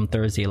podcast from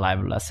Thursday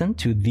Live Lesson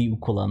to the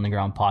Ukulele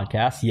Underground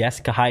Podcast.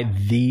 Yes, Kahai,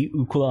 the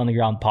Ukulele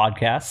Underground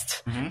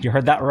Podcast. Mm-hmm. You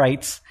heard that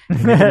right.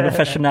 The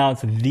official now,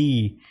 it's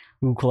the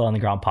Ukulele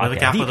Underground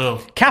Podcast. With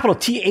a capital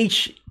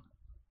TH.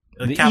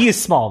 The E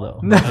is small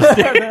though.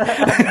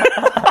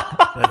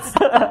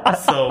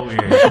 That's so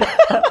weird.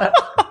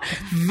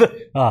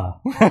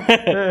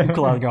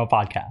 Ukulele Underground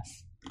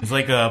Podcast. It's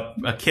like a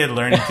kid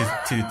learning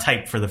to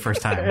type for the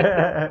first time.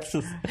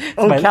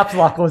 Caps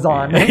lock goes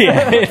on.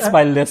 Yeah, it's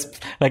my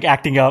lisp like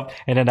acting up,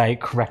 and then I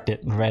correct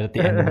it right at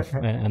the end of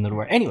the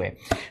word. Anyway,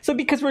 so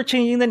because we're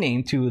changing the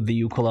name to the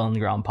Ukulele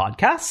Underground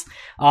Podcast,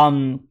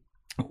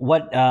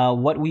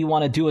 what we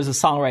want to do as a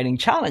songwriting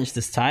challenge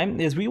this time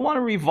is we want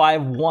to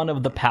revive one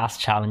of the past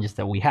challenges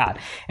that we had,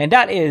 and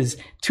that is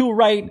to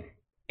write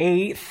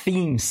a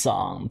theme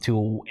song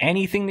to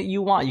anything that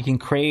you want. You can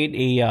create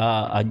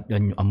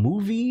a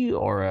movie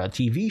or a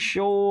TV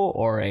show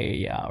or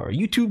a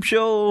YouTube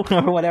show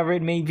or whatever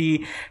it may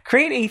be.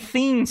 Create a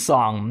theme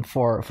song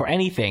for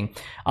anything.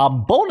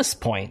 Bonus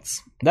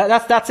points.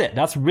 That's it.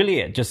 That's really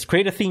it. Just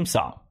create a theme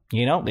song.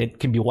 It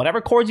can be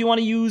whatever chords you want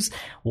to use,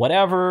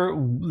 whatever.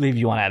 If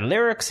you want to add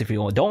lyrics, if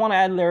you don't want to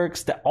add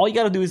lyrics, all you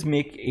got to do is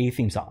make a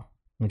theme song.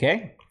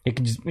 Okay. It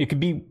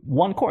could be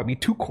one chord, be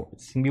two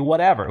chords, it can be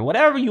whatever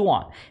you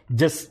want.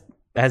 Just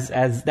as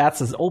that's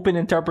as open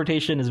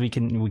interpretation as we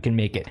can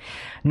make it.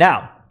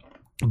 Now,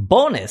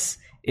 bonus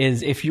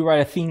is if you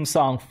write a theme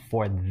song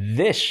for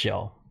this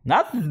show,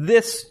 not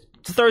this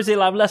Thursday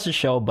Live Lesson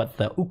show, but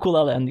the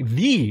Ukulele and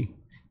the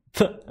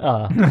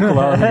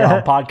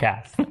Ukulele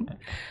Podcast.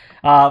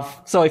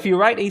 So if you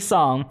write a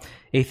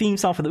theme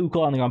song for the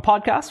Ukulele Underground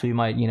Podcast, we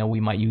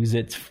might use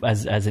it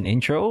as an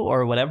intro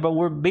or whatever, but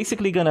we're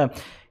basically gonna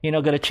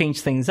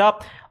change things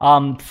up.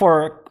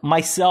 For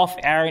myself,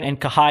 Aaron, and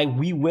Kahai,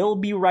 we will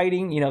be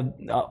writing,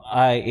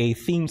 a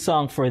theme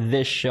song for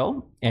this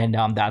show, and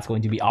that's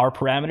going to be our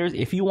parameters.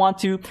 If you want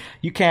to,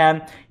 you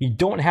can. You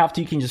don't have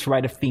to. You can just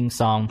write a theme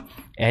song.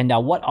 And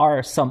what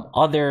are some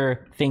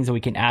other things that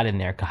we can add in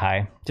there,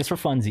 Kahai, just for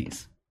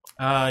funsies?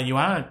 You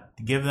want to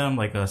give them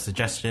like a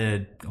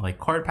suggested like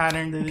chord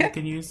pattern that they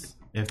can use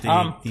if they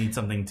need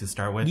something to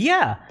start with?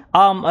 Yeah,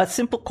 a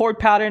simple chord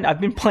pattern. I've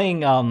been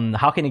playing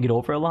How Can I Get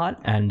Over a lot,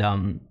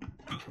 and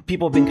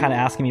people have been kind of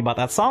asking me about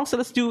that song. So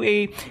let's do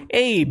a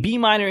B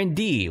minor and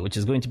D, which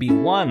is going to be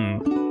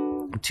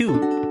 1,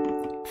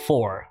 2,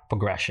 4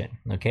 progression.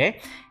 Okay,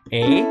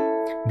 A,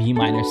 B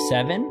minor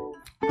 7,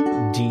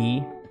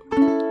 D,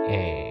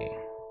 A.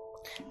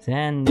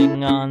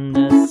 Standing on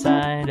the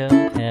side of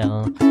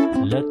hell,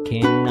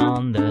 looking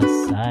on the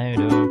side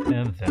of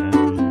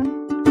heaven.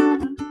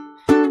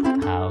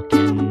 How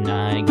can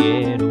I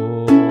get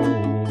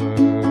over?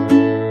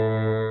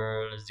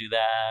 Let's do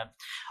that.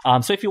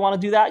 So if you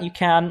want to do that, you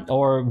can,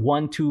 or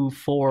 1, 2,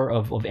 4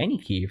 of any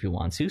key if you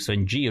want to. So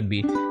in G, it would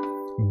be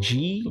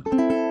G,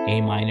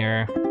 A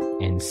minor,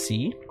 and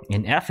C.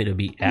 In F, it'll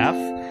be F,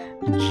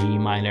 G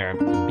minor,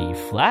 B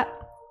flat.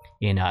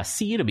 In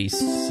C, it'll be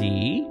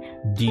C,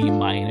 D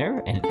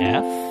minor, and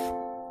F.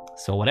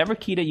 So whatever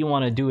key that you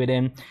want to do it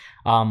in.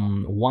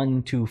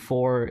 1, 2,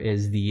 4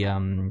 is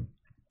the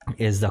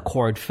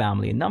chord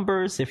family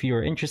numbers if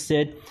you're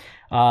interested.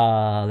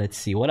 Let's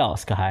see, what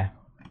else, Kahai?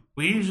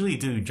 We usually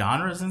do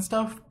genres and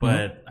stuff,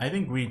 but I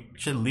think we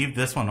should leave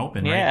this one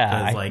open,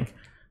 right? Because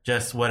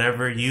just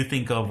whatever you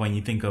think of when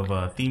you think of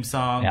a theme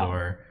song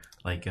or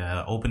like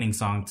an opening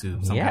song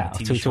to some kind of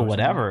TV show to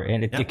whatever,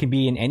 and it could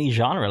be in any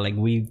genre. Like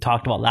we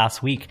talked about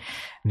last week,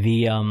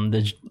 the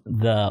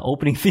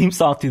opening theme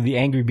song to the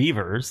Angry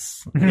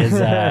Beavers is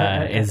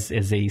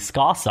a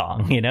ska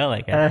song,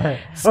 like a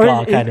ska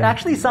kind of. It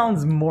actually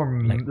sounds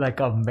more like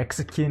a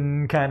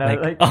Mexican kind of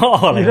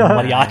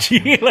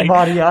mariachi,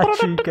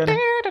 mariachi kind of.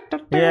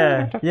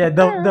 Yeah.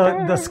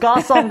 The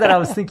ska song that I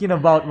was thinking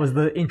about was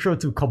the intro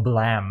to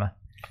Kablam.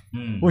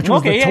 which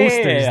was Okay, the yeah,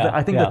 Toasters. yeah.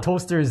 I think Yeah. the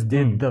Toasters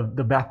did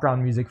the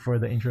background music for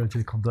the intro to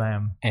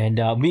Kablam. And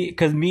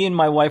because me and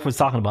my wife was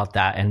talking about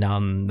that,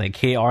 and like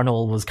Hey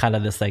Arnold was kind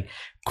of this like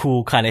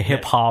cool kind of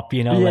hip hop,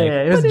 you know, Yeah, like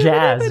yeah, it was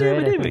jazz,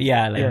 right?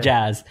 Yeah, like Yeah.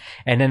 jazz.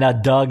 And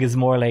then Doug is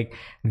more like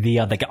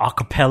the like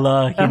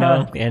acapella, you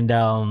know,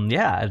 and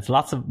yeah, it's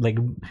lots of like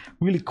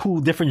really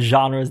cool different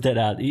genres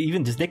that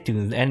even just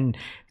Nicktoons and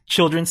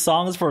children's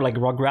songs for like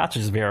Rugrats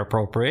is very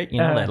appropriate, you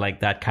know,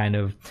 like that kind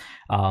of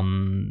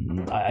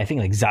I think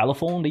like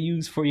xylophone they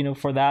use for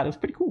for that. It was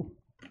pretty cool,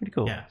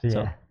 Yeah.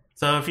 Yeah.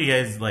 So if you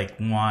guys like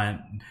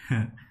want,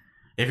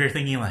 if you're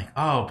thinking like,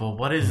 oh, but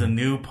what is a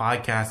new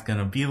podcast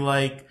gonna be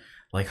like?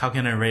 Like, how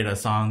can I rate a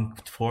song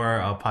for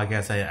a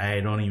podcast I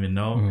don't even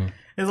know?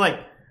 It's like,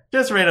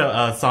 just rate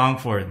a song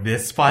for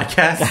this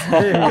podcast.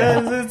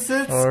 Because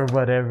it's Or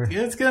whatever.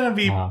 it's gonna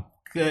be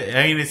good.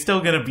 I mean, it's still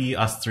gonna be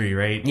us three,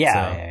 right?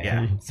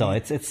 Yeah. So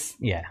it's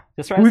just right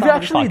We've on the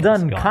actually podcast.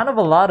 done Go on. kind of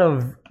a lot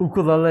of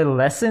ukulele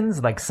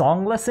lessons, like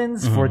song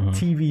lessons for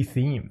TV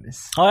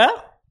themes. Oh yeah.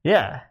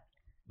 Yeah.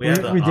 we had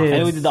the we did.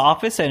 And we did The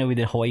Office, and we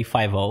did Hawaii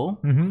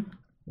 5-0. Mm-hmm.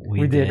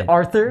 We did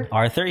Arthur.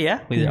 Arthur,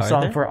 yeah. We did Theme Arthur.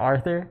 song for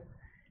Arthur.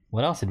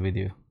 What else did we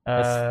do?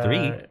 That's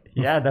 3.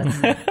 Yeah, that's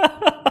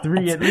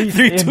 3 at least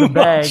 3 in too the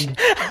bag.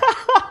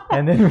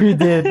 And then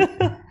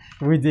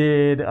we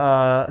did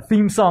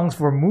theme songs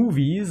for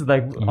movies,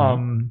 like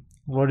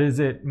what is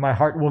it? My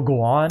Heart Will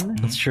Go On.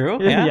 That's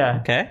true. Yeah. Yeah.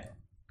 Okay.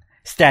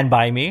 Stand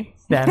By Me.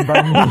 Stand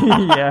By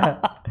Me. Yeah.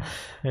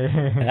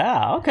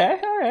 Yeah. Okay.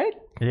 All right.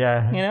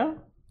 Yeah. You know.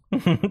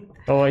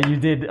 Oh, you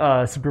did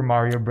Super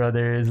Mario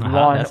Brothers,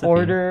 Law and that's a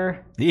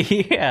Order,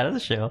 Yeah, that's a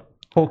show.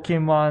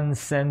 Pokemon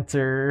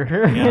Center,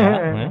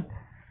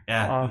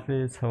 Yeah.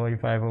 Office, Hawaii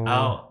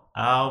 5-0.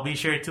 I'll be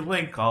sure to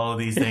link all of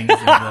these things. In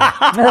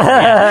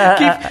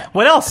the,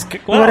 What else?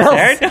 What else?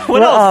 Aaron?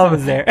 What else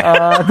was there?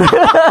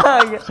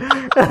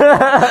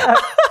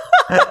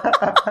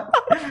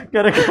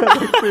 Gotta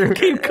go through.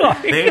 Keep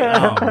going.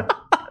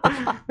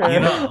 they,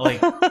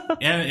 like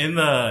in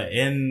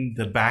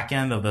the back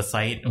end of the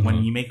site,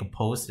 when you make a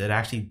post, it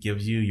actually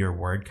gives you your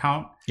word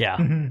count. Yeah.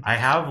 I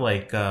have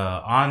like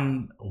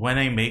on when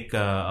I make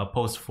a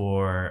post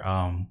for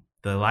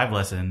the live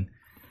lesson,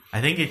 I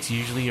think it's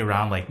usually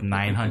around like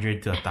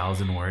 900 to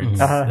 1,000 words.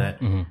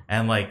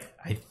 And like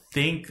I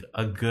think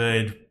a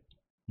good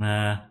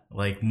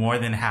like more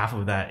than half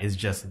of that is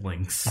just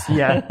links.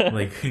 Yeah.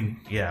 Like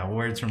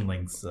words from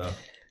links.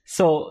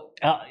 So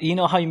you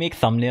know how you make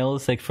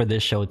thumbnails like for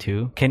this show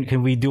too?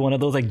 Can we do one of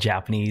those like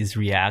Japanese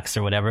reacts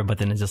or whatever? But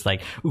then it's just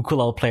like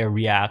ukulele player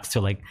reacts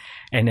to like,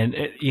 and then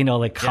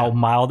like how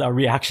mild our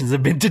reactions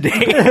have been today.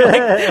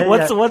 Like,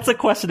 what's a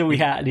question that we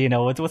had?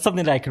 What's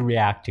something that I could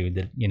react to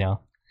that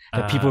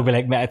that people will be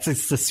like, man, it's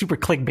a super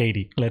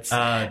clickbaity. Let's.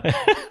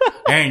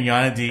 Aaron, you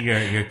want to do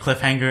your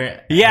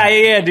cliffhanger?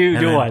 Yeah. Do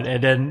then- one,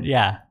 and then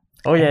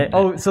Oh yeah.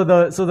 Oh, so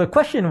the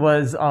question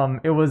was,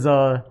 it was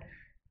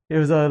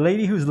a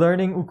lady who's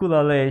learning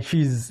ukulele.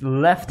 She's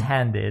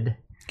left-handed,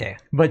 Okay.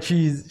 but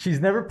she's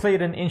never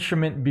played an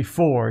instrument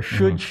before.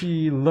 Should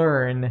she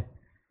learn,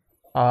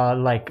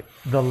 like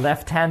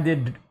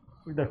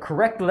the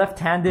correct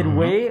left-handed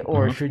way,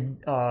 or should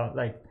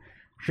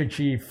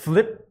she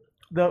flip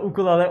the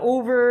ukulele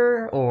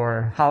over,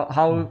 or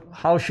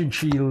how should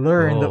she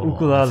learn the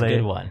ukulele? That's a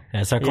good one.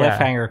 That's our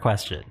cliffhanger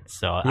question.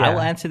 So I will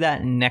answer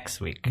that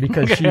next week.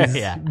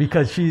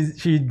 Because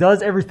she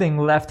does everything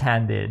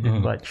left-handed,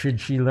 but should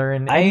she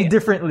learn any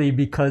differently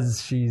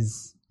because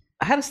she's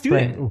I had a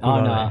playing student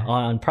ukulele?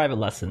 on private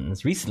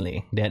lessons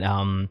recently that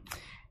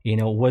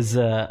was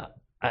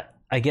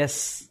I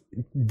guess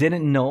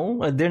didn't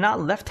know they're not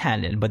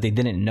left-handed, but they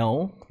didn't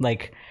know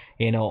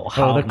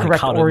how the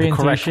correct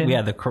orientation?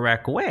 the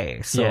correct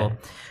way. So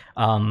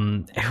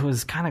it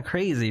was kind of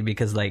crazy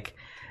because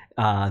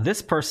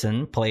this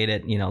person played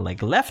it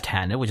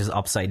left-handed, which is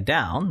upside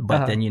down,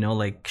 but then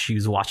she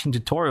was watching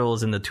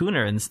tutorials in the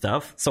tuner and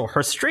stuff, so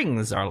her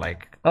strings are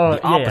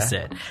the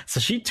opposite. So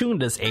she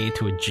tuned this A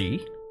to a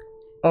G.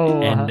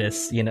 And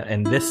this,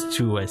 and this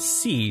to a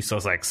C, so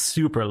it's like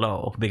super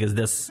low because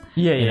this,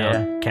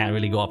 can't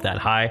really go up that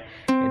high.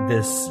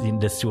 This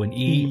to an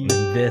E,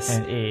 and this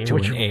and A, to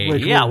an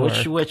A,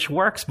 which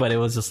works, but it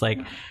was just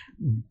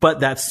but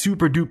that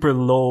super duper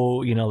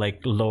low,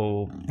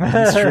 low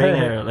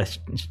string,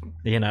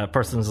 or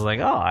person's like,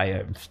 oh,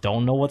 I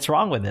don't know what's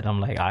wrong with it. I'm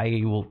like,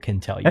 can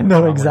tell you. I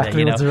know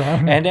exactly what's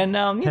wrong. And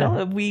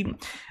then,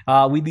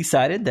 we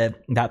decided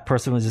that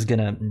person was just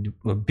gonna,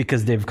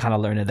 because they've kind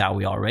of learned it that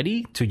way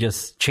already, to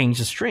just change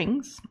the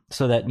strings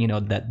so that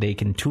that they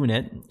can tune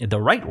it the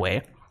right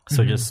way.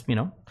 So just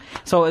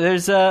so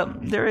there's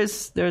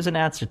an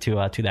answer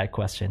to that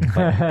question,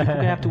 but people are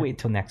gonna have to wait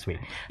till next week.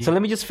 So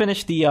let me just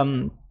finish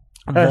the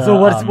so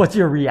what's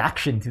your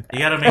reaction to that? You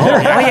gotta make a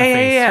reaction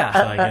face yeah.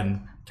 so I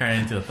can turn it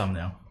into a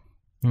thumbnail.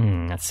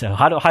 So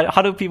how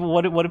do people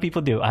what do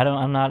people do?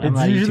 I'm not It's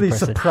a YouTube usually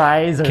person.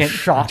 surprise or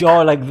shock.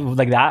 Oh, like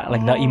that,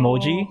 like the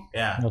emoji.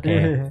 Yeah.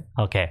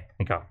 Okay,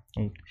 go.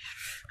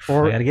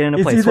 Or I gotta get into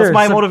it's place. either What's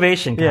my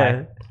motivation, Kai?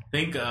 Yeah. I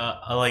think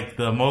like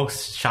the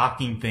most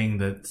shocking thing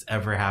that's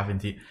ever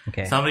happened to you.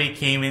 Okay. Somebody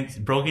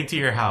broke into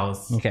your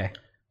house, Okay.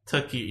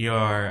 took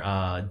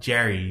your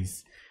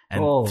Jerry's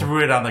and Oh.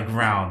 threw it on the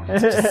ground,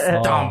 just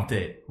dumped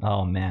it.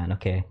 Oh man.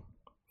 Okay.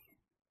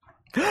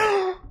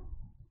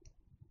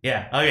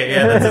 Yeah. Okay.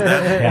 Yeah. That's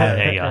Yeah,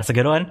 there you go. That's a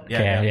good one. Yeah,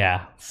 Okay,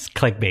 yeah. It's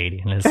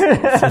clickbait. I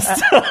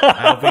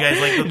hope you guys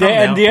like the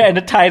thumbnail. And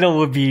the title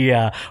would be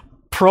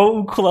 "Pro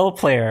Ukulele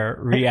Player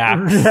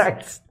Reacts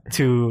Reacts.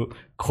 to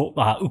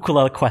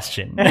Ukulele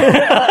Question." Right.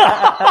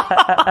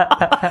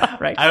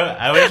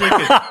 I wish I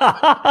could.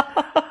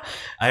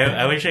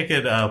 I wish I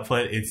could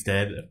put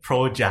instead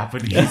pro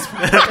Japanese.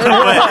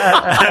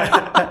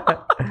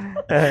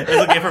 It's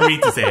okay for me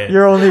to say it.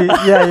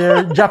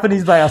 You're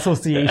Japanese by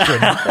association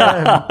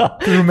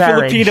through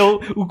marriage.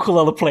 Filipino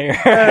ukulele player.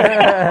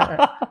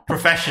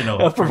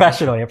 Professional.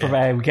 Professional. Yeah,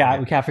 we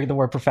can't forget the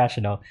word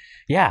professional.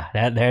 Yeah,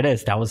 there it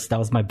is. That was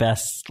my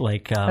best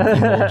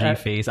emoji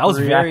face. I was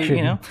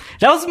Reaction.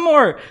 that was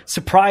more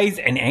surprised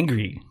and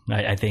angry.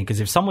 I think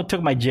because if someone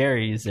took my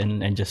Jerry's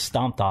and just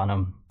stomped on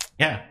them,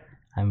 Yeah.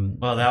 I'm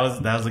Well, that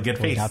was a good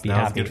face. not be That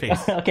was a happy. good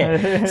face.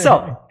 Okay,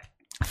 so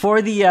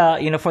for the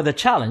for the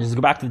challenge, let's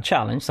go back to the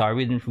challenge. Sorry,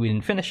 we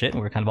didn't finish it.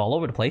 We're kind of all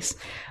over the place.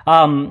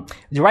 You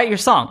write your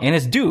song, and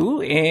it's due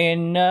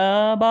in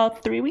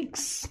about 3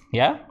 weeks.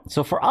 Yeah.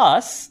 So for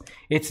us,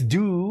 it's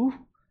due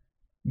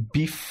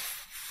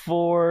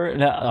before.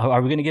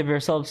 Are we going to give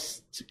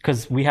ourselves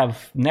because we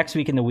have next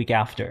week and the week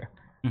after?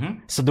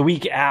 So the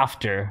week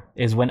after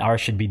is when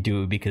ours should be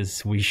due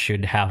because we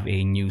should have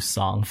a new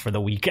song for the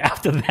week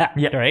after that,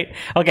 right?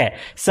 Okay,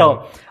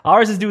 so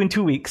ours is due in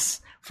 2 weeks.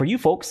 For you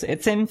folks,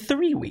 it's in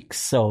 3 weeks.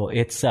 So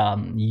it's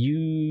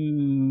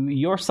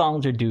your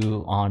songs are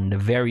due on the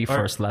very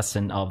first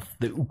lesson of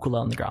the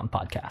Ukulele on the Ground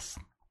podcast.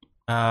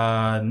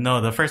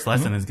 No, the first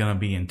lesson is gonna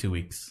be in 2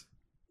 weeks.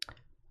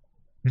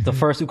 The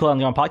first Ukulele on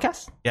the Ground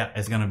podcast? Yeah,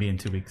 it's gonna be in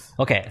 2 weeks.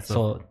 Okay,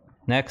 so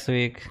next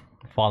week,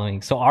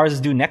 following. So ours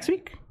is due next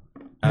week?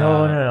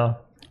 No.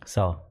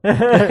 So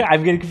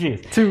I'm getting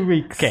confused. 2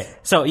 weeks. Okay,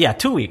 so yeah,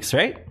 2 weeks,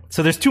 right?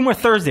 So there's 2 more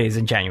Thursdays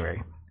in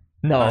January,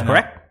 No.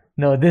 correct?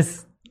 No,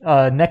 this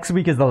next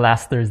week is the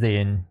last Thursday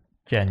in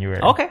January.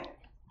 Okay.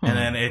 And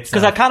then it's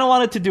Because I kind of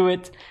wanted to do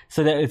it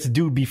so that it's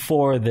due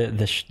before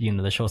the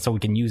show, so we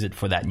can use it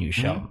for that new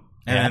show.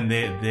 and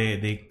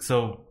they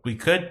so we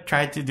could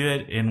try to do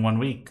it in 1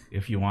 week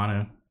if you want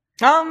to.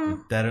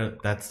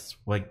 That's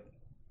like.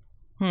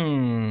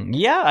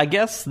 Yeah, I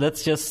guess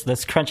let's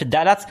crunch it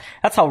down. That's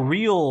how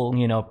real,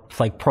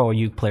 like pro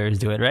uke players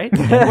do it, right?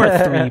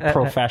 We're 3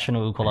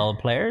 professional ukulele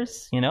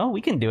players, we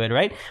can do it,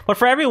 right? But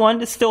for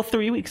everyone, it's still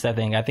 3 weeks, I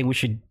think. I think we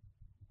should,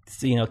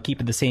 keep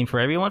it the same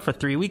for everyone for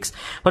 3 weeks.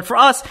 But for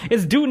us,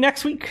 it's due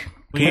next week.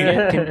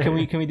 Can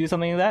we do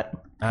something like that?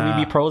 Can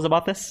we be pros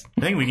about this?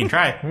 I think we can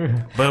try,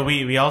 but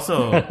we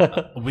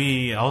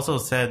also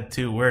said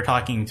too. We're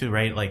talking too,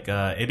 right? Like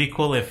it'd be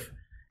cool if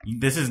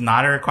this is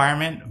not a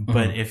requirement,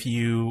 but if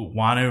you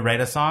want to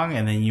write a song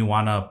and then you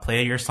want to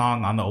play your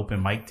song on the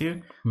open mic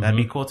too, that'd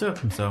be cool too.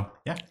 So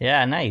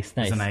Yeah, nice.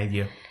 That's an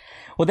idea.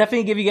 We'll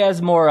definitely give you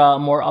guys more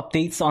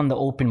updates on the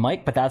open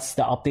mic, but that's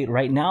the update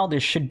right now. There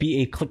should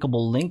be a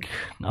clickable link,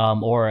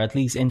 or at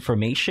least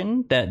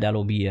information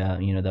that'll be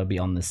that'll be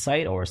on the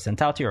site or sent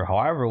out to you, or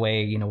however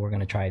way we're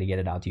gonna try to get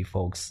it out to you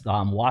folks.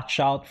 Watch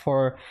out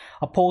for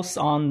a post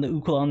on the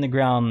Ukulele on the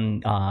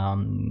Ground,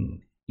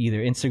 either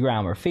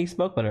Instagram or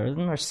Facebook, but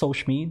our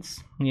social medias.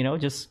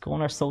 Just go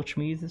on our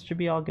social medias. It should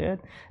be all good.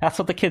 That's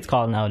what the kids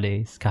call it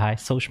nowadays, Kai.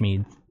 Social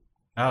medias.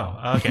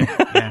 Oh, okay.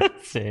 Yeah.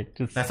 That's it.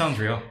 That sounds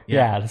real.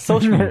 Yeah, the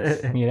social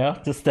medias,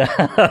 just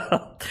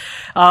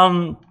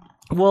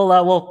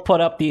we'll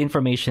put up the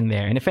information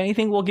there, and if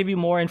anything, we'll give you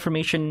more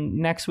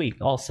information next week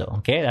also.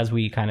 Okay, as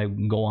we kind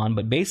of go on,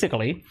 but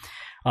basically,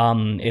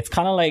 it's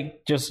kind of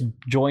like just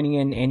joining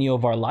in any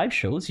of our live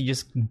shows. You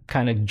just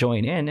kind of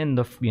join in, and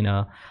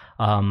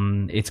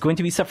it's going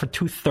to be set for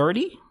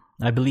 2:30.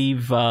 I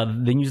believe the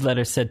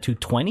newsletter said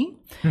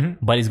 2:20,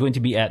 but it's going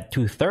to be at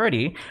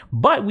 2:30.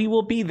 But we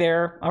will be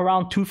there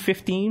around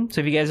 2:15.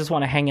 So if you guys just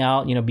want to hang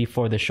out,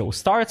 before the show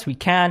starts, we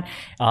can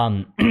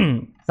Sign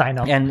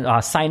up.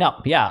 and sign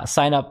up. Yeah,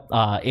 sign up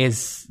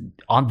is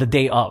on the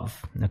day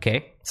of.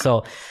 Okay,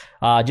 so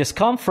just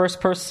come first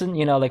person.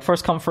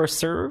 First come first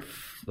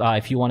serve.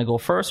 If you want to go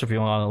first, or if you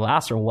want to go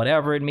last, or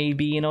whatever it may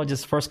be,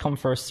 just first come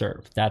first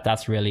serve.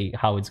 That's really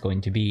how it's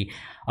going to be.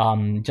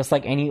 Just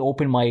like any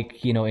open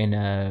mic,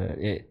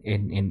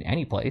 in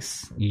any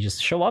place, you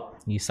just show up,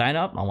 you sign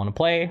up. I want to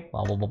play,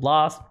 blah blah blah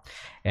blah,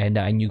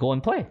 and you go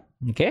and play.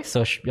 Okay,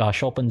 so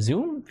show up on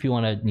Zoom if you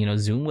want to,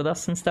 Zoom with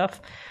us and stuff.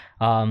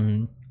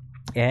 And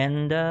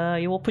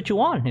it will put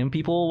you on, and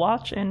people will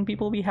watch, and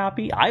people will be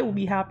happy. I will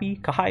be happy.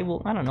 Kahai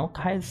will. I don't know.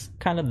 Kahai is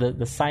kind of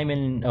the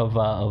Simon of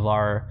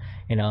our,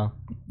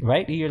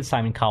 right? You're the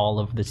Simon Cowell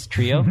of this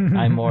trio.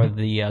 I'm more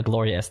the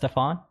Gloria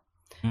Estefan.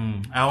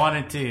 I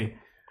wanted to.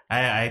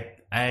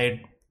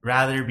 I'd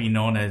rather be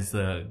known as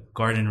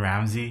Gordon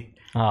Ramsay.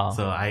 Oh.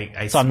 So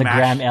I So I'm the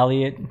Graham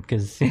Elliott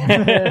because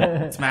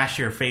smash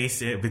your face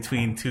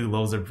between two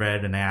loaves of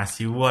bread and I ask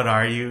you, what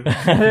are you?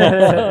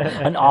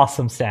 an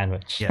awesome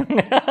sandwich. Yeah.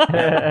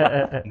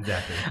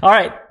 Exactly. All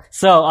right.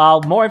 So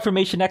more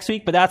information next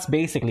week, but that's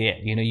basically it.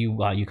 You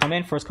know, you come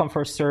in, first come,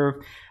 first serve.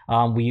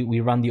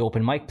 We run the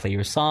open mic, play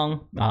your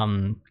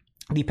song.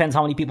 Depends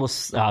how many people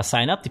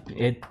sign up.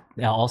 It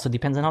also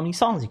depends on how many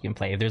songs you can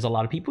play. If there's a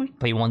lot of people, you can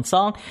play one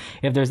song.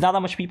 If there's not that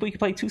much people, you can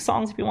play 2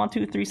 songs if you want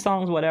to, 3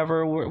 songs,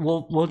 whatever.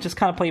 We'll just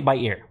kind of play by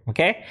ear,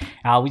 okay?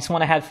 We just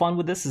want to have fun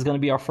with this. This is going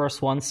to be our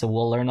first one, so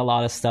we'll learn a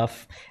lot of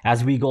stuff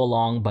as we go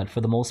along. But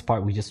for the most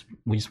part, we just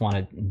want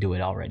to do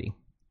it already,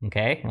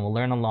 okay? And we'll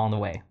learn along the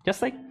way,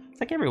 just like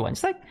everyone,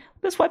 just like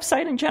this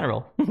website in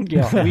general.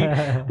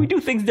 We do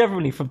things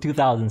differently from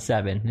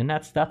 2007, and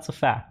that's a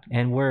fact.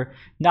 And we're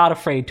not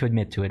afraid to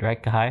admit to it,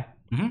 right, Kahai?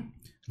 Mm-hmm.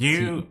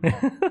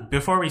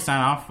 Before we sign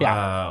off,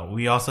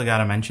 we also got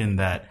to mention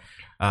that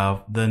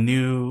the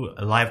new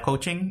live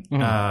coaching,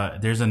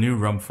 there's a new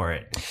room for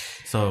it.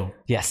 So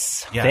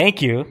yes,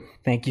 thank you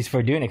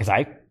for doing it, because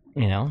I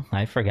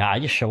forgot. I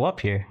just show up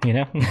here,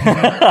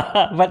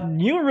 But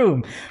new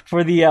room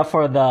for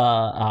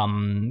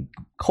the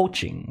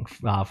coaching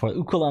for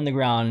Ukulele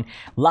Underground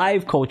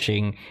live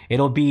coaching.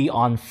 It'll be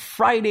on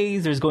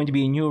Fridays. There's going to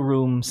be a new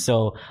room.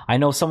 So I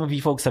know some of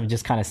you folks have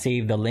just kind of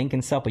saved the link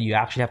and stuff, but you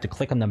actually have to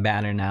click on the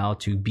banner now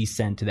to be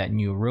sent to that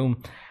new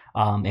room.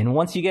 And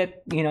once you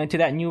get into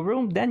that new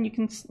room, then you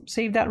can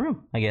save that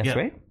room, I guess,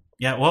 right?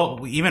 Yeah,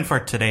 well, even for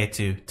today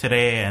too.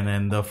 Today and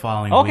then the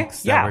following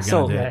weeks that we're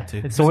going to do it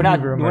too. So we're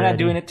not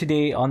doing it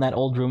today on that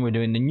old room. We're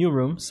doing the new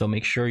room. So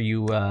make sure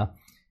you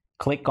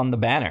click on the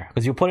banner,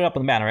 because you'll put it up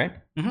on the banner, right?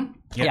 Mm-hmm.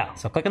 Yeah.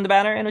 So click on the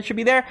banner and it should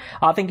be there.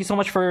 Thank you so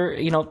much for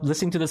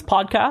listening to this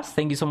podcast.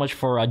 Thank you so much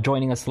for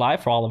joining us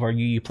live, for all of our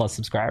UU Plus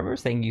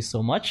subscribers. Thank you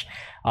so much.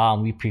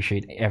 We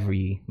appreciate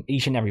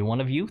each and every one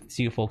of you.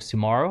 See you folks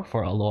tomorrow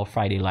for Aloha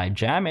Friday Live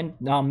Jam, and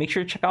make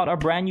sure to check out our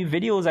brand new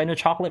videos. I know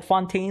Chocolate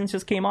Fontaines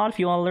just came out. If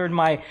you want to learn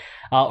my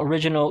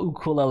original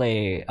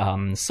ukulele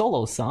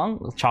solo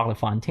song, Chocolate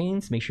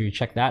Fontaines, make sure you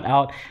check that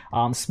out.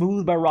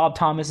 Smooth by Rob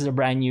Thomas is a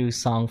brand new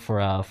song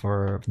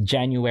for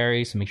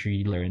January, so make sure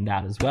you learn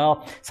that as well.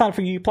 Sign up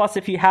for UU Plus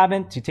if you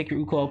haven't, to take your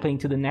ukulele playing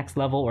to the next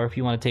level, or if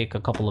you want to take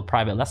a couple of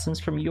private lessons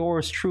from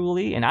yours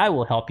truly, and I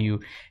will help you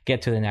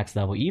get to the next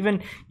level.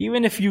 Even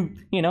if you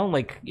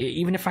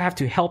even if I have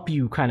to help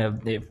you kind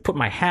of put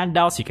my hand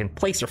out so you can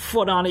place your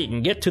foot on it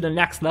and get to the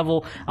next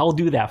level, I'll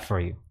do that for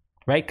you.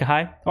 Right,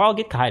 Kahai? Or I'll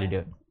get Kahai to do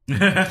it.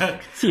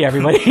 See you,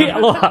 everybody.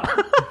 Aloha.